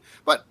game,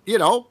 but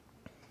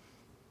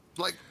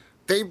like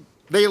they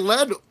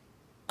led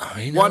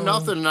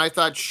 1-0, and I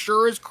thought,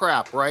 sure as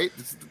crap, right?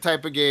 This is the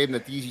type of game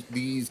that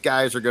these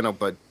guys are gonna.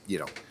 But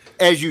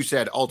as you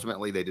said,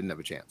 ultimately they didn't have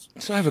a chance.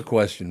 So I have a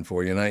question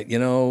for you,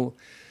 and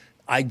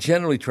I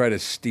generally try to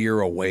steer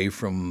away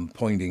from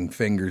pointing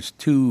fingers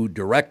too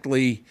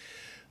directly,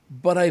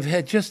 but I've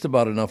had just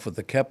about enough with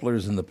the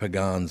Keplers and the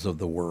Pagans of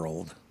the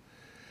world.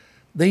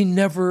 They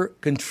never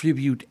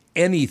contribute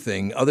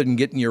anything other than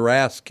getting your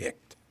ass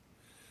kicked.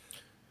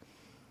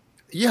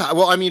 Yeah,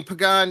 well, I mean,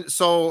 Pagan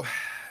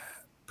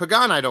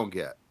I don't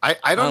get. I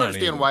don't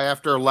understand why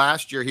after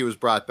last year he was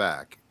brought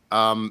back.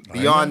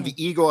 Beyond the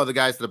ego of the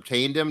guys that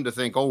obtained him to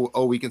think,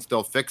 we can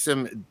still fix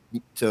him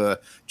to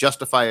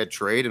justify a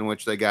trade in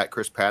which they got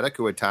Chris Paddock,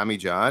 who had Tommy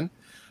John.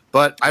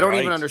 But I don't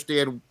even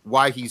understand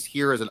why he's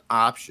here as an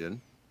option.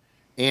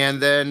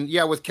 And then,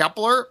 with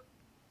Kepler,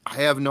 I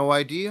have no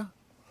idea.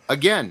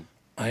 Again,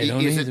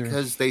 is it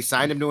because they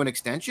signed him to an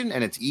extension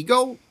and it's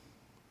ego?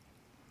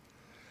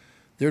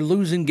 They're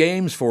losing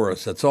games for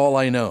us. That's all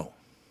I know.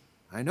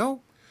 I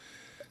know.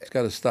 It's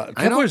got to stop.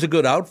 Kepler's a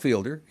good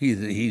outfielder.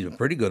 He's a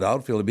pretty good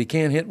outfielder, but he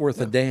can't hit worth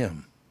a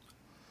damn.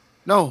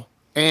 No.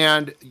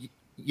 And,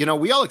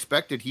 we all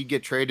expected he'd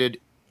get traded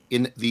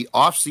in the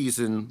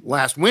offseason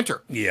last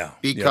winter. Yeah.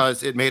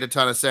 Because it made a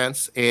ton of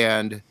sense.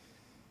 And,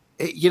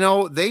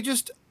 they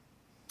just,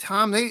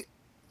 Tom, they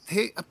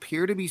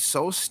appear to be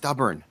so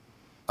stubborn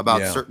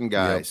about certain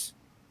guys.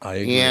 Yep. I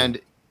agree.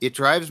 And it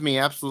drives me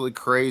absolutely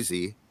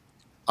crazy.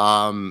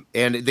 And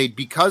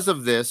because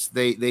of this,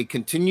 they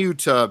continue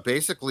to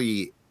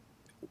basically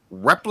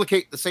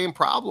replicate the same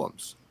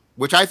problems,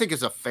 which I think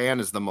as a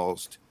fan is the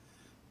most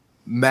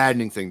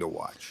maddening thing to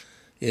watch.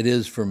 It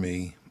is for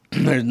me.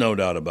 There's no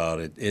doubt about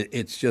it.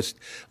 It's just,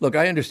 look,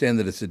 I understand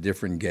that it's a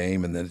different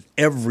game and that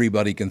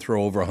everybody can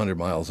throw over 100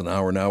 miles an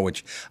hour now,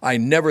 which I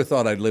never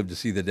thought I'd live to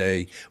see the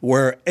day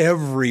where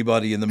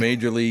everybody in the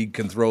major league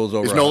can throw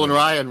over. It's Nolan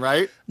Ryan,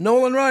 right?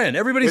 Nolan Ryan.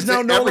 Everybody's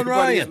now Nolan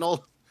Ryan.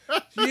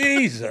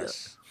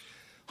 Jesus.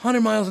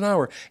 100 miles an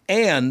hour.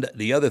 And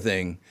the other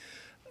thing,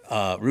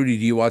 Rudy,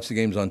 do you watch the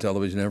games on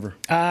television ever?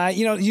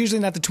 Usually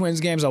not the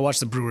Twins games. I'll watch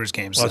the Brewers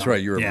games. Oh, that's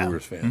right. You're a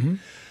Brewers fan. Mm-hmm.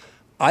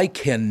 I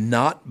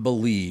cannot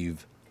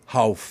believe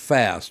how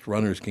fast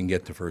runners can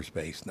get to first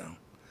base now.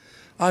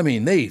 I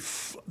mean, they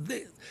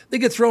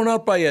get thrown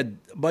out by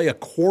a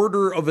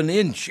quarter of an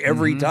inch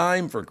every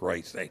time, for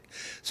Christ's sake.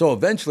 So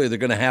eventually they're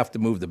going to have to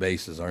move the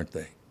bases, aren't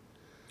they?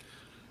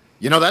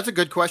 That's a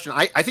good question.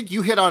 I think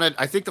you hit on it.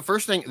 I think the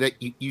first thing that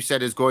you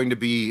said is going to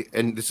be,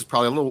 and this is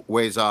probably a little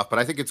ways off, but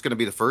I think it's going to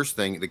be the first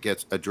thing that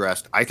gets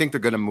addressed. I think they're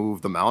going to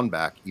move the mound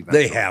back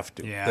eventually. They have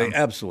to. Yeah. They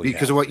absolutely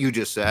because of what you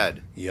just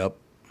said. Yep.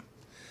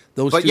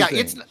 Those two things.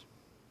 It's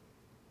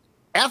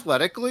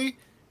athletically,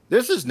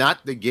 this is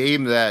not the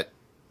game that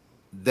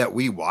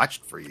we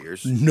watched for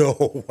years.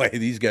 No way.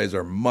 These guys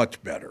are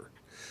much better,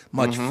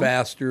 much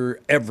faster,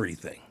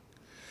 everything.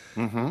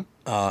 Mm-hmm.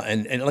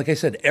 And like I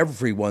said,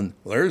 everyone,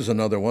 there's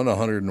another one,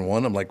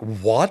 101. I'm like,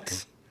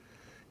 what?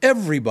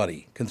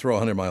 Everybody can throw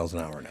 100 miles an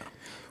hour now.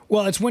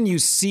 Well, it's when you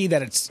see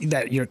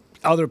that your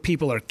other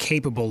people are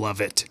capable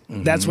of it.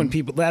 Mm-hmm.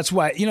 That's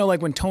why,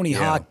 like when Tony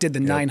Hawk did the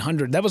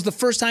 900, that was the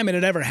first time it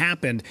had ever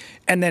happened.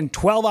 And then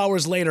 12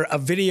 hours later, a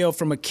video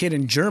from a kid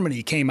in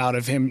Germany came out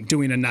of him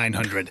doing a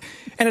 900.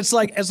 And it's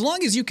like, as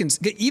long as you can,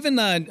 even,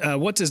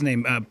 what's his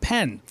name?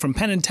 Penn from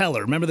Penn and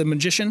Teller. Remember the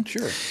magician?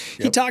 Sure. Yep.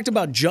 He talked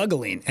about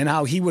juggling and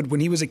how he would, when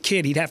he was a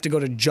kid, he'd have to go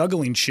to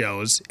juggling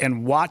shows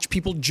and watch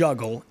people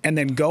juggle and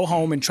then go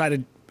home and try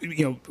to,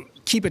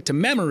 keep it to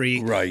memory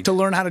to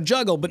learn how to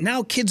juggle. But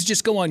now kids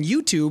just go on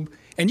YouTube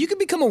and you can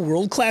become a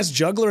world-class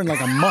juggler in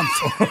like a month.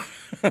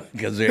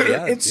 Because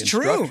it's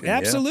true.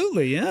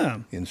 Absolutely, yeah.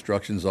 The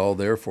instruction's all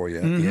there for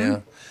you. Mm-hmm.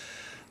 Yeah.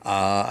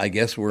 I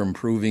guess we're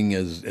improving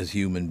as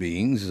human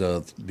beings,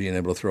 being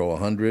able to throw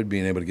 100,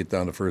 being able to get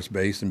down to first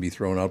base and be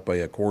thrown out by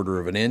a quarter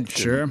of an inch.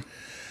 Sure.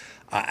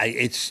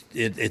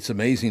 It's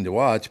amazing to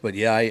watch. But,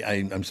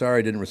 I'm sorry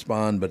I didn't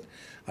respond, but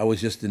I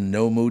was just in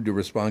no mood to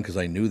respond because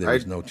I knew there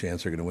was no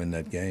chance they're going to win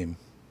that game.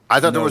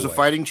 I thought there was a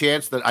fighting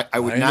chance that I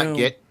would not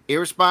get a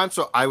response,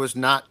 so I was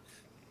not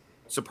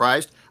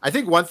surprised. I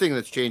think one thing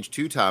that's changed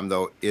too, Tom,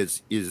 though,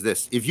 is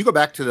this. If you go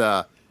back to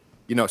the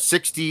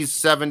 60s,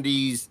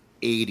 70s,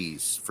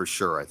 80s, for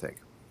sure, I think,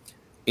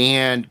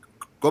 and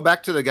go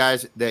back to the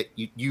guys that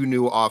you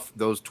knew off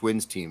those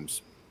Twins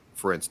teams,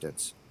 for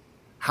instance,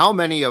 how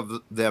many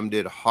of them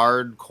did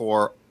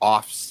hardcore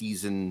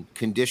off-season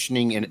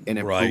conditioning and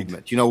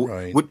improvement?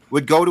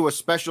 Would go to a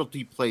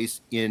specialty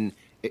place in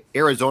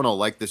Arizona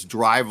like this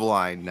Drive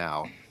Line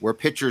now, where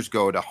pitchers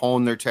go to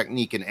hone their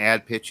technique and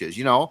add pitches.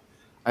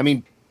 I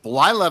mean,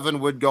 Blyleven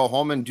would go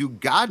home and do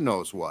God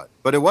knows what,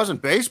 but it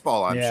wasn't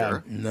baseball, I'm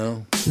sure.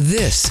 No.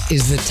 This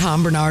is the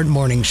Tom Barnard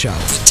Morning Show.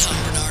 The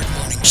Tom Barnard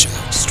Morning Show.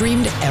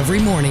 Streamed every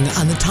morning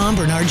on the Tom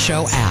Barnard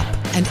Show app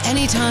and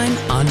anytime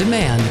on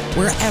demand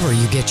wherever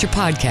you get your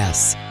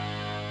podcasts.